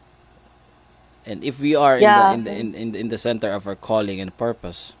 And if we are in the Yeah. in the in the center of our calling and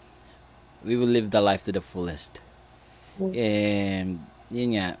purpose, we will live the life to the fullest. Mm. And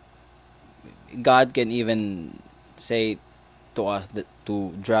yun nga, God can even say to us that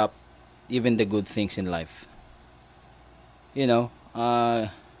to drop even the good things in life. You know,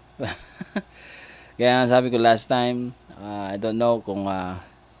 kaya sabi ko last time, I don't know kung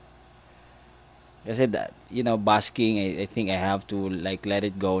kasi that, you know, basking, I think I have to like let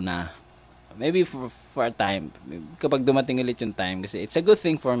it go na. Maybe for a time, kapag dumating ulit yung time, kasi it's a good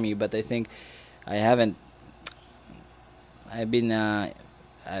thing for me, but I think I haven't I've been I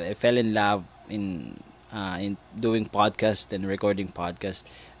fell in love in doing podcast and recording podcast,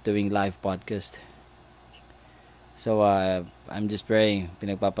 doing live podcast. So I'm just praying,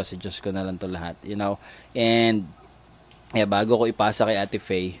 pinagpapasa Diyos ko na lang to lahat, you know. And yeah, bago ko ipasa kay Ate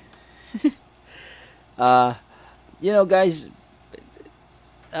Faye, Uh, guys,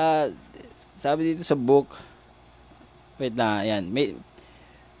 uh, sabi dito sa book, wait na, yan,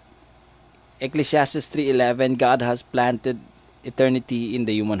 Ecclesiastes 3:11, God has planted eternity in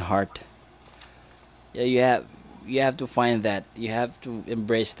the human heart. Yeah, you have to find that. You have to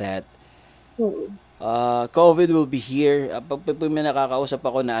embrace that. Mm. COVID will be here. Pag may nakakausap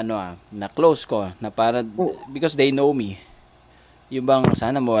ako na na close ko, na para, Mm. because they know me. Yung bang,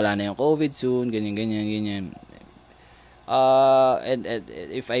 sana mawala na yung COVID soon, ganyan, ganyan, ganyan. And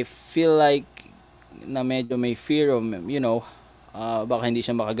if I feel like na medyo may fear o, baka hindi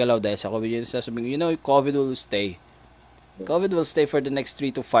siya makagalaw dahil sa COVID, yun sasabihin ko, COVID will stay. COVID will stay for the next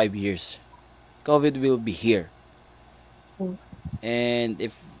 3 to 5 years. COVID will be here. Mm. And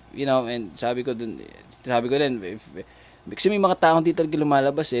if, and sabi ko din, kasi may mga taong di talaga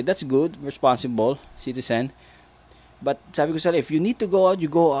lumalabas that's good, responsible citizen. But sabi ko sa if you need to go out, you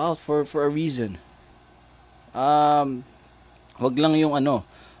go out for a reason. Wag lang yung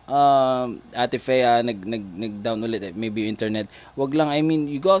Ate Fea nag-down ulit, maybe yung internet. Wag lang, I mean,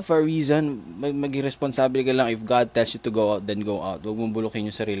 you go out for a reason. Maging responsable ka lang. If God tells you to go out, then go out. Wag mong bulukin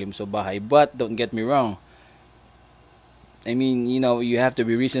yung sarili mo sa bahay. But don't get me wrong, I mean, you have to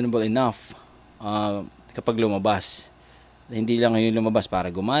be reasonable enough kapag lumabas. Hindi lang yung lumabas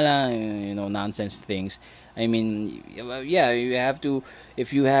para gumala, nonsense things. I mean, yeah, if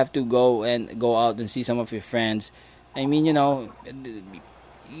you have to go out and see some of your friends, I mean,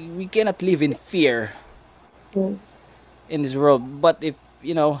 we cannot live in fear Mm. in this world. But if,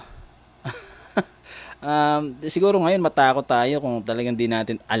 siguro ngayon matakot tayo kung talagang di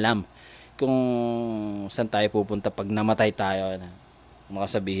natin alam kung saan tayo pupunta pag namatay tayo.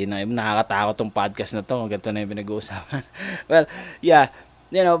 Makasabihin na, nakakatakot tong podcast na to, ganito na yung pinag-uusapan. Well, yeah,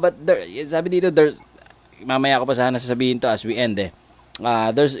 but sabi dito, mamaya ko pa sana sasabihin to as we end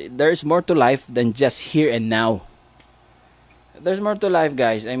there's more to life than just here and now. There's more to life,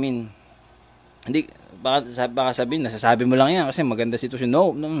 guys. I mean, hindi, baka sabihin, nasasabi mo lang yan kasi maganda sitwasyon.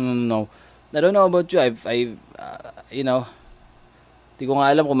 No. I don't know about you. Di ko nga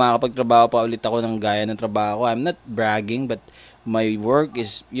alam kung makakapagtrabaho pa ulit ako ng gaya ng trabaho ko. I'm not bragging, but my work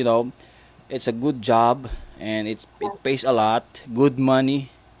is, it's a good job and it pays a lot, good money.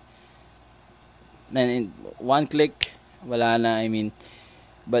 And in one click, wala na, I mean,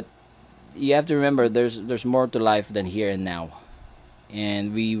 but you have to remember there's more to life than here and now.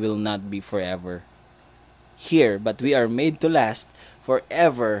 And we will not be forever here, but we are made to last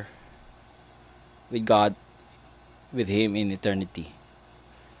forever with God, with Him in eternity.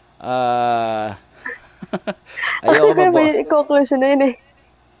 Ayoko Kaya ba yung conclusion na yun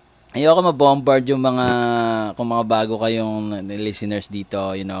ayoko ma-bombard yung kung mga bago kayong listeners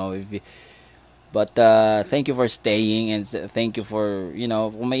dito, but thank you for staying, and thank you for,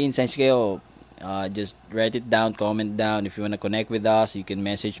 kung may insights kayo, just write it down, comment down. If you wanna connect with us, you can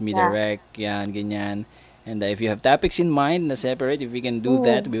message me direct, yan, ganyan. And if you have topics in mind na separate, if we can do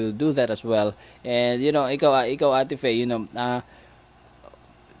that, we will do that as well. And, ikaw Ate Faye,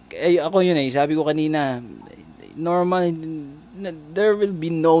 ako yun sabi ko kanina, normal, there will be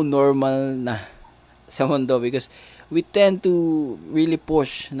no normal na sa mundo, because we tend to really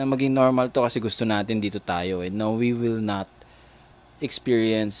push na maging normal to kasi gusto natin dito tayo. And no, we will not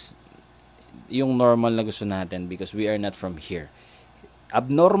experience yung normal na gusto natin because we are not from here.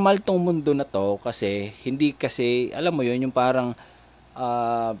 Abnormal tong mundo na to kasi hindi kasi, alam mo yun, yung parang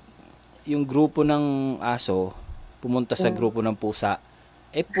yung grupo ng aso pumunta sa grupo ng pusa.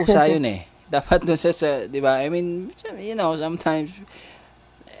 Pusa yun dapat dun sa, di ba? I mean, sometimes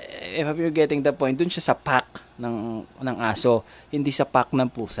if you're getting the point, dun siya sa pack ng aso, hindi sa pack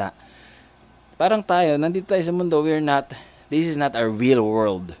ng pusa. Parang tayo, nandito tayo sa mundo, this is not our real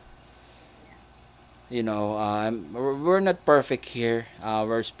world. We're not perfect here.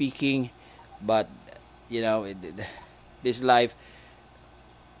 We're speaking, but this life,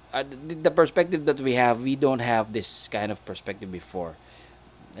 the perspective that we have, we don't have this kind of perspective before,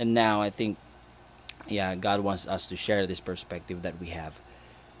 and now I think, God wants us to share this perspective that we have.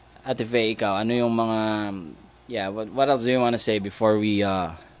 Ate Faye, ikaw, ano yung mga, what else do you want to say before we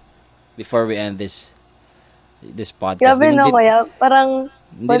end this podcast? Grabe no, kuya. Parang,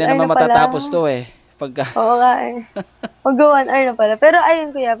 hindi na naman matatapos to pagka. Oo nga Mag-1 hour na pala. Pero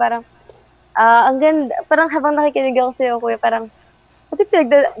ayun, kuya, parang, ang ganda, parang habang nakikinig ako sa'yo, kuya, parang, pati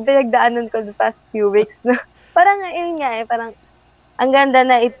pinagdaanan ko the past few weeks, na, parang, yun nga parang, ang ganda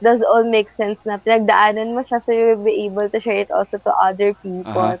na it does all make sense na pinagdaanan mo siya, so you will be able to share it also to other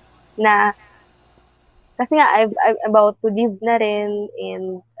people. Na, kasi nga, I'm about to leave na rin,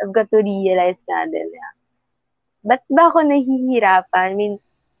 and I've got to realize nga din, ba't ba ako nahihirapan? I mean,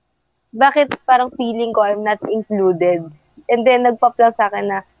 bakit parang feeling ko I'm not included? And then nagpa-plus sa akin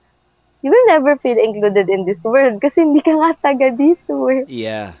na, you will never feel included in this world kasi hindi ka nga taga dito eh.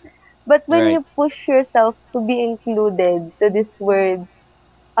 Yeah. But when Right. you push yourself to be included to this world,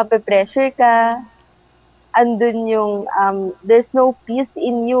 mape-pressure ka, andun yung, there's no peace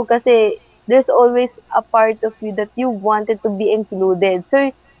in you kasi there's always a part of you that you wanted to be included.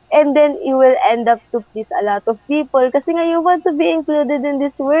 So, and then you will end up to please a lot of people kasi nga you want to be included in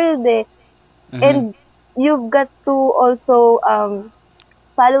this world eh. Mm-hmm. And you've got to also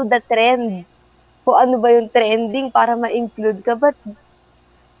follow the trend. Kung ano ba yung trending para ma-include ka. But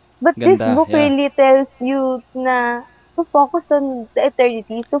this Ganda. book Yeah. really tells you na to focus on the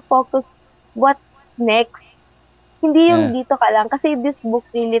eternity, to focus what's next. Hindi yung Yeah. dito ka lang. Kasi this book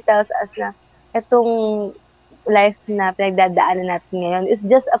really tells us na itong life na pinagdadaanan natin ngayon is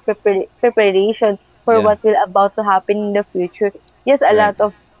just a preparation for Yeah. what will about to happen in the future. Yes, a Right. lot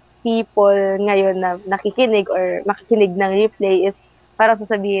of people ngayon na nakikinig or makikinig ng replay is parang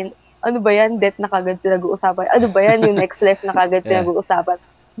sasabihin, ano ba yan? Death na kagad pinag-uusapan. Ano ba yan? Yung next life na kagad Yeah. pinag-uusapan.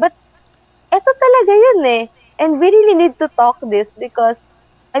 But eto talaga yun eh. And we really need to talk this because,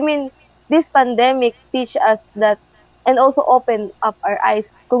 I mean, this pandemic teach us that and also open up our eyes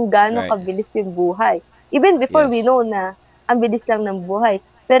kung gaano Right. kabilis yung buhay. Even before we Yes. know na ang bilis lang ng buhay.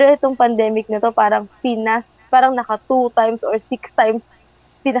 Pero itong pandemic na to parang parang naka 2 times or 6 times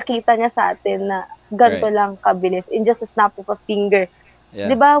pinakita niya sa atin na ganito Right. lang kabilis in just a snap of a finger.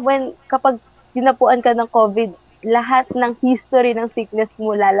 'Di Yeah. ba kapag dinapuan ka ng COVID, lahat ng history ng sickness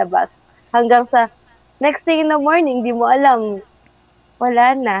mo lalabas hanggang sa next thing in the morning, di mo alam,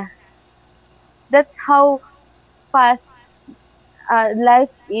 wala na. That's how fast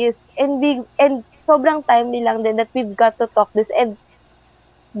life is. And sobrang timely lang din that we've got to talk this. And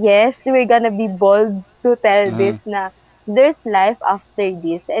yes, we're gonna be bold to tell Uh-huh. this na there's life after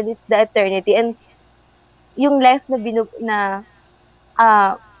this and it's the eternity. And yung life na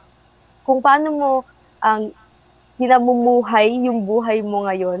ah, kung paano mo ang pinamumuhay yung buhay mo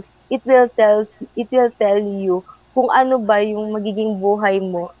ngayon, it will tell you kung ano ba yung magiging buhay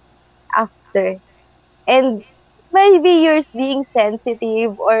mo after. And maybe yours being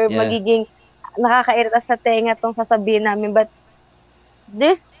sensitive or Yeah. magiging nakakairita sa tenga tong sasabihin namin, but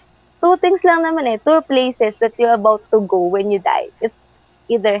there's two things lang naman eh, two places that you're about to go when you die. It's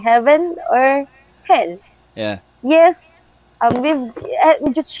either heaven or hell. Yeah. Yes,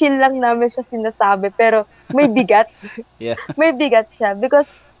 medyo chill lang namin siya sinasabi, pero may bigat. Yeah. May bigat siya. Because,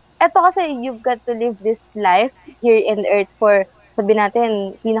 eto kasi, you've got to live this life here in Earth for, sabi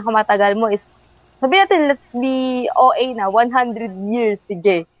natin, pinakamatagal mo is, sabi natin, let's be OA na, 100 years,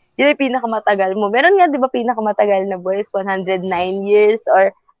 sige. Yun yung pinakamatagal mo. Meron nga, di ba, pinakamatagal na buhay is 109 years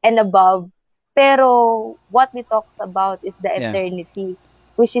or and above. Pero, what we talk about is the Yeah. eternity,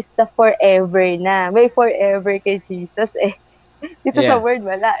 which is the forever na. May forever kay Jesus eh. Dito sa Yeah. word,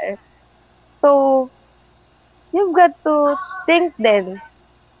 wala eh. So, you've got to think then,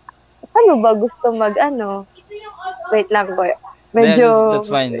 saan mo ba gusto wait lang ko. Yeah, Medyo, that's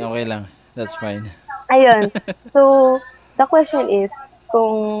fine. Okay lang. That's fine. ayun. So, the question is,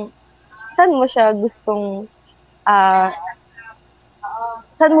 kung saan mo siya gustong, ah,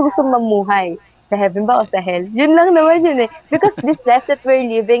 saan mo gustong mamuhay? Sa heaven ba o sa hell? Yun lang naman yun eh. Because this life that we're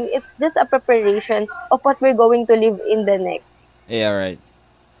living, it's just a preparation of what we're going to live in the next. Yeah, right.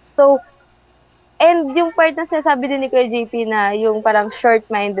 So, and yung part na sinasabi din ni Kuya JP na yung parang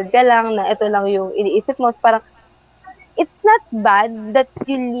short-minded ka lang, na ito lang yung iniisip mo, parang, it's not bad that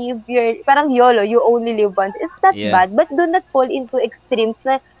you live parang YOLO, you only live once. It's not Yeah. bad, but do not fall into extremes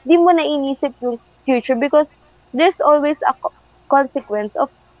na di mo na inisip yung future because there's always a consequence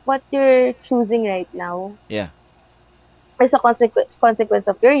of what you're choosing right now. Yeah. There's a consequence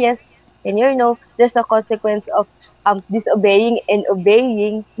of your yes and your no. There's a consequence of disobeying and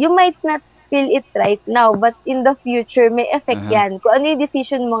obeying. You might not feel it right now, but in the future, may effect Uh-huh. yan. Kung ano yung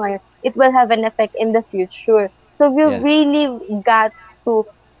decision mo ngayon, it will have an effect in the future. So you Yeah. really got to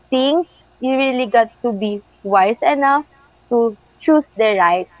think, you really got to be wise enough to choose the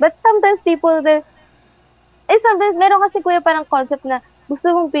right. But sometimes sometimes meron kasi kuya parang concept na gusto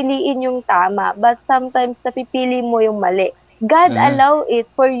mong piliin yung tama, but sometimes napipili mo yung mali. God Uh-huh. allow it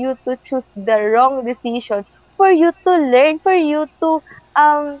for you to choose the wrong decision, for you to learn, for you to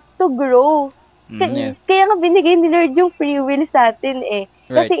grow. Yeah. Kaya nga binigay ni Lord yung free will sa atin eh.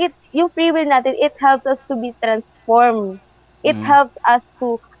 Right. Kasi yung free will natin, it helps us to be transformed. It helps us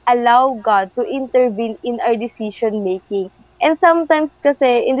to allow God to intervene in our decision making. And sometimes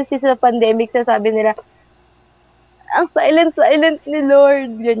kasi in the season of pandemic, sabi nila, ang silent ni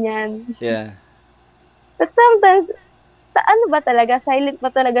Lord, ganyan. Yeah. But sometimes, ano ba talaga, silent ba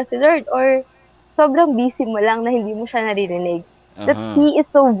talaga si Lord or sobrang busy mo lang na hindi mo siya naririnig? That Uh-huh. He is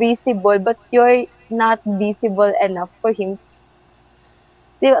so visible but you're not visible enough for Him.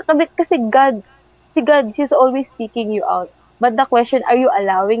 Di ba? Kasi si God, He's always seeking you out. But the question, are you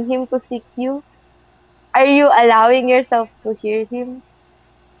allowing Him to seek you? Are you allowing yourself to hear Him?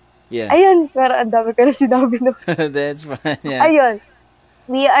 Yeah. Ayun, pero ang dami ko na sinabi no. That's fine. Yeah. Ayun,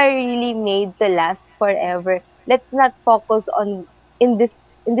 we are really made to last forever. Let's not focus on in this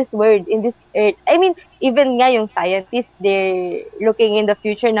world, in this earth. I mean, even nga yung scientists, they're looking in the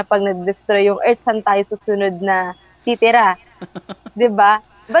future na pag na-destroy yung earth, saan tayo susunod na titira, 'di ba?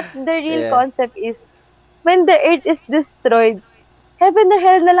 But the real Yeah. concept is when the earth is destroyed, heaven or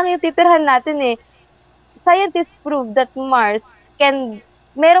hell na lang yung titirhan natin eh. Scientists prove that Mars can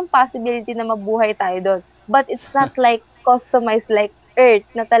merong possibility na mabuhay tayo doon. But it's not like customized like Earth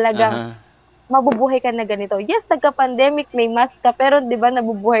na talagang Uh-huh. mabubuhay ka na ganito. Yes, nagka-pandemic, may mask ka, pero 'di ba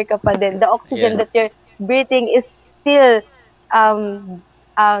nabubuhay ka pa din. The oxygen Yeah. that you're breathing is still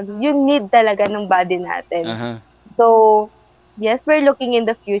you need talaga ng body natin. Uh-huh. So, yes, we're looking in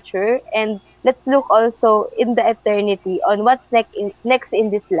the future and let's look also in the eternity on what's next in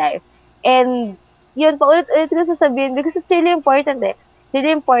this life. And yun, paulit-ulit ko sasabihin because it's really important eh. It's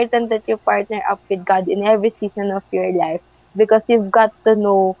really important that you partner up with God in every season of your life because you've got to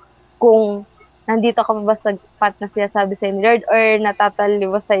know kung nandito ka pa ba sa path na sinasabi sa'yo ni Lord or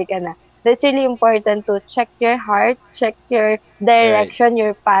natataliwasay ka na. That's really important to check your heart, check your Right. direction,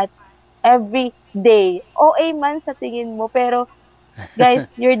 your path every day. OA man sa tingin mo, pero guys,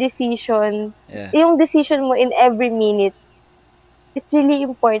 your decision, Yeah. yung decision mo in every minute, it's really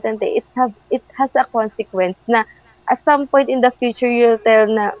important eh. It has a consequence na at some point in the future, you'll tell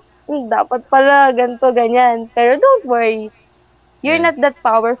na, dapat pala, ganito, ganyan. Pero don't worry. You're Yeah. not that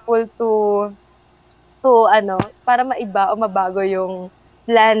powerful to para maiba o mabago yung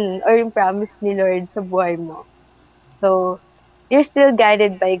plan or yung promise ni Lord sa buhay mo. So, you're still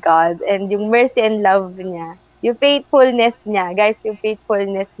guided by God and yung mercy and love niya, yung faithfulness niya, guys, yung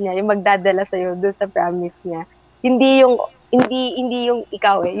faithfulness niya, yung magdadala sa'yo dun sa promise niya. Hindi yung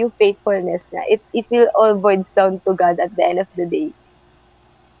ikaw eh, yung faithfulness niya. It will all boils down to God at the end of the day.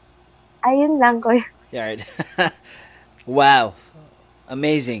 Ayun lang ko. Yeah. Right. Wow.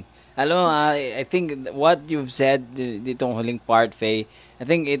 Amazing. Alam mo, I think what you've said ditong huling part, Faye, I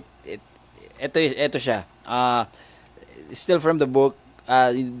think ito siya. Still from the book,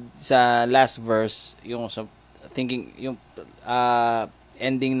 sa last verse, yung sa thinking yung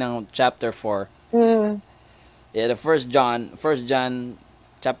ending ng chapter 4. Mm, Yeah, the first John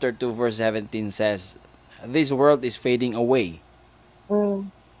chapter 2 verse 17 says, "This world is fading away,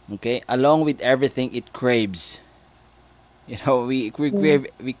 mm, okay, along with everything it craves." You know, mm.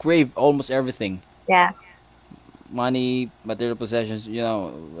 we crave almost everything. Yeah. Money, material possessions, you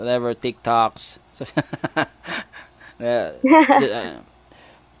know, whatever, TikToks. So, ju- uh,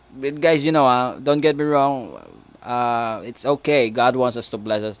 but guys, you know, don't get me wrong. It's okay. God wants us to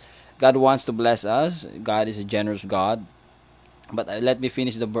bless us. God wants to bless us. God is a generous God. But let me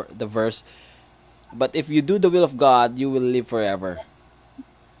finish the verse. But if you do the will of God, you will live forever.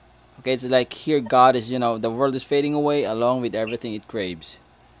 Okay, it's like here God is, you know, the world is fading away along with everything it craves.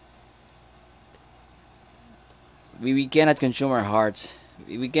 We cannot consume our hearts.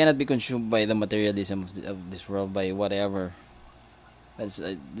 We cannot be consumed by the materialism of this world, by whatever.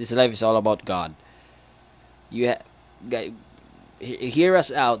 This life is all about God. You ha- guy, hear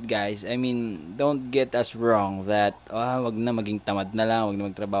us out, guys. I mean, don't get us wrong that wag na maging tamad na lang, wag na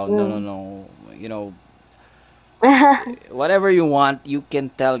magtrabaho. No, no, Mm. no. You know, whatever you want, you can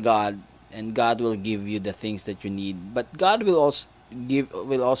tell God, and God will give you the things that you need. But God will also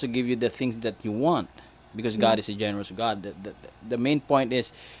give you the things that you want, because God is a generous God. The main point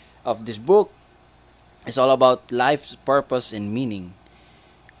is of this book is all about life's purpose and meaning.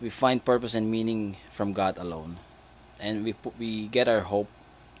 We find purpose and meaning from God alone, and we get our hope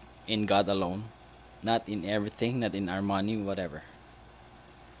in God alone, not in everything, not in our money, whatever.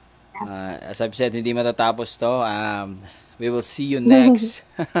 As I've said, hindi matatapos to. We will see you next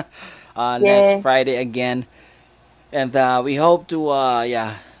next Yeah. Friday again. And we hope to,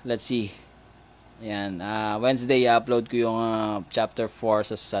 yeah, let's see. Ayan, Wednesday, i-upload ko yung chapter 4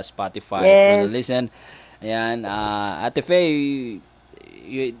 sa Spotify for the Yes. listen. Ayan, Ate Faye,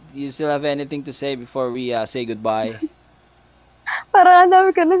 you still have anything to say before we say goodbye? Parang ang dami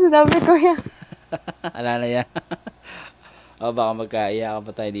ko na sinabi ko yan. Alala yan. O, baka magkaiyakan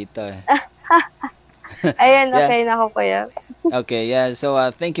pa tayo dito eh. Ayan, Yeah. okay na ako kuya. Okay, yeah. So,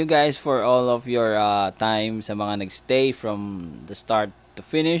 thank you guys for all of your time sa mga nagstay from the start to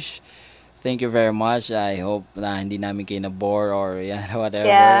finish. Thank you very much. I hope na hindi namin kayo na-bore or yan, whatever.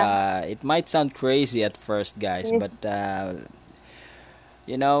 Yeah. It might sound crazy at first, guys, but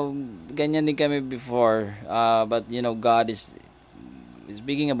you know, ganyan din kami before. But you know, God is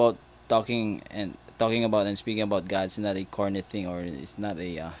speaking about talking about and speaking about God. It's not a corny thing, or it's not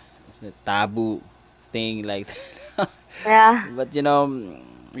taboo thing like that. Yeah. But you know,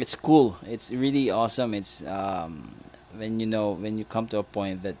 it's cool. It's really awesome. It's when you know, when you come to a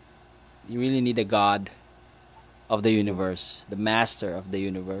point that you really need a God of the universe, the master of the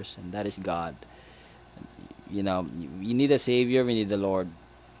universe, and that is God. You know, you need a savior. We need the Lord.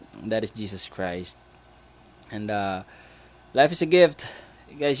 That is Jesus Christ. And life is a gift.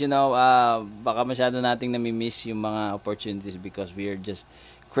 Guys, you know, baka masyado nating nami-miss yung mga opportunities because we are just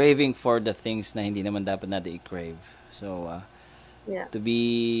craving for the things na hindi naman dapat natin i-crave. So, Yeah. to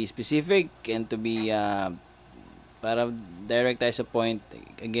be specific and to be para direct tayo sa point,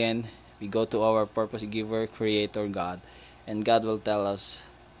 again, we go to our purpose giver, creator, God, and God will tell us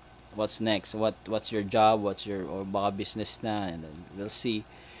what's next, what's your job, what's your, or baka business na, and then we'll see.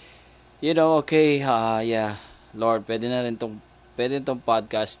 You know, okay, yeah, Lord, pwede tong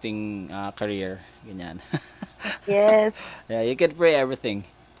podcasting career, ganyan. Yes. Yeah, you can pray everything.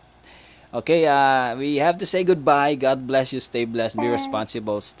 Okay, we have to say goodbye. God bless you. Stay blessed. Be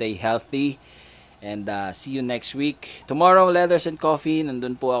responsible. Stay healthy. And see you next week. Tomorrow, Letters and Coffee.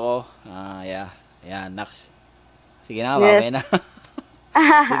 Nandun po ako. Yeah. Yeah, Nax. Sige na, Yes. babay na.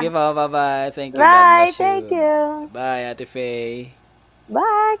 Sige pa, bye-bye. Thank you. God Bye. bless Thank you. you. Bye, Ate Faye.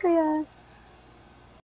 Bye, Kuya.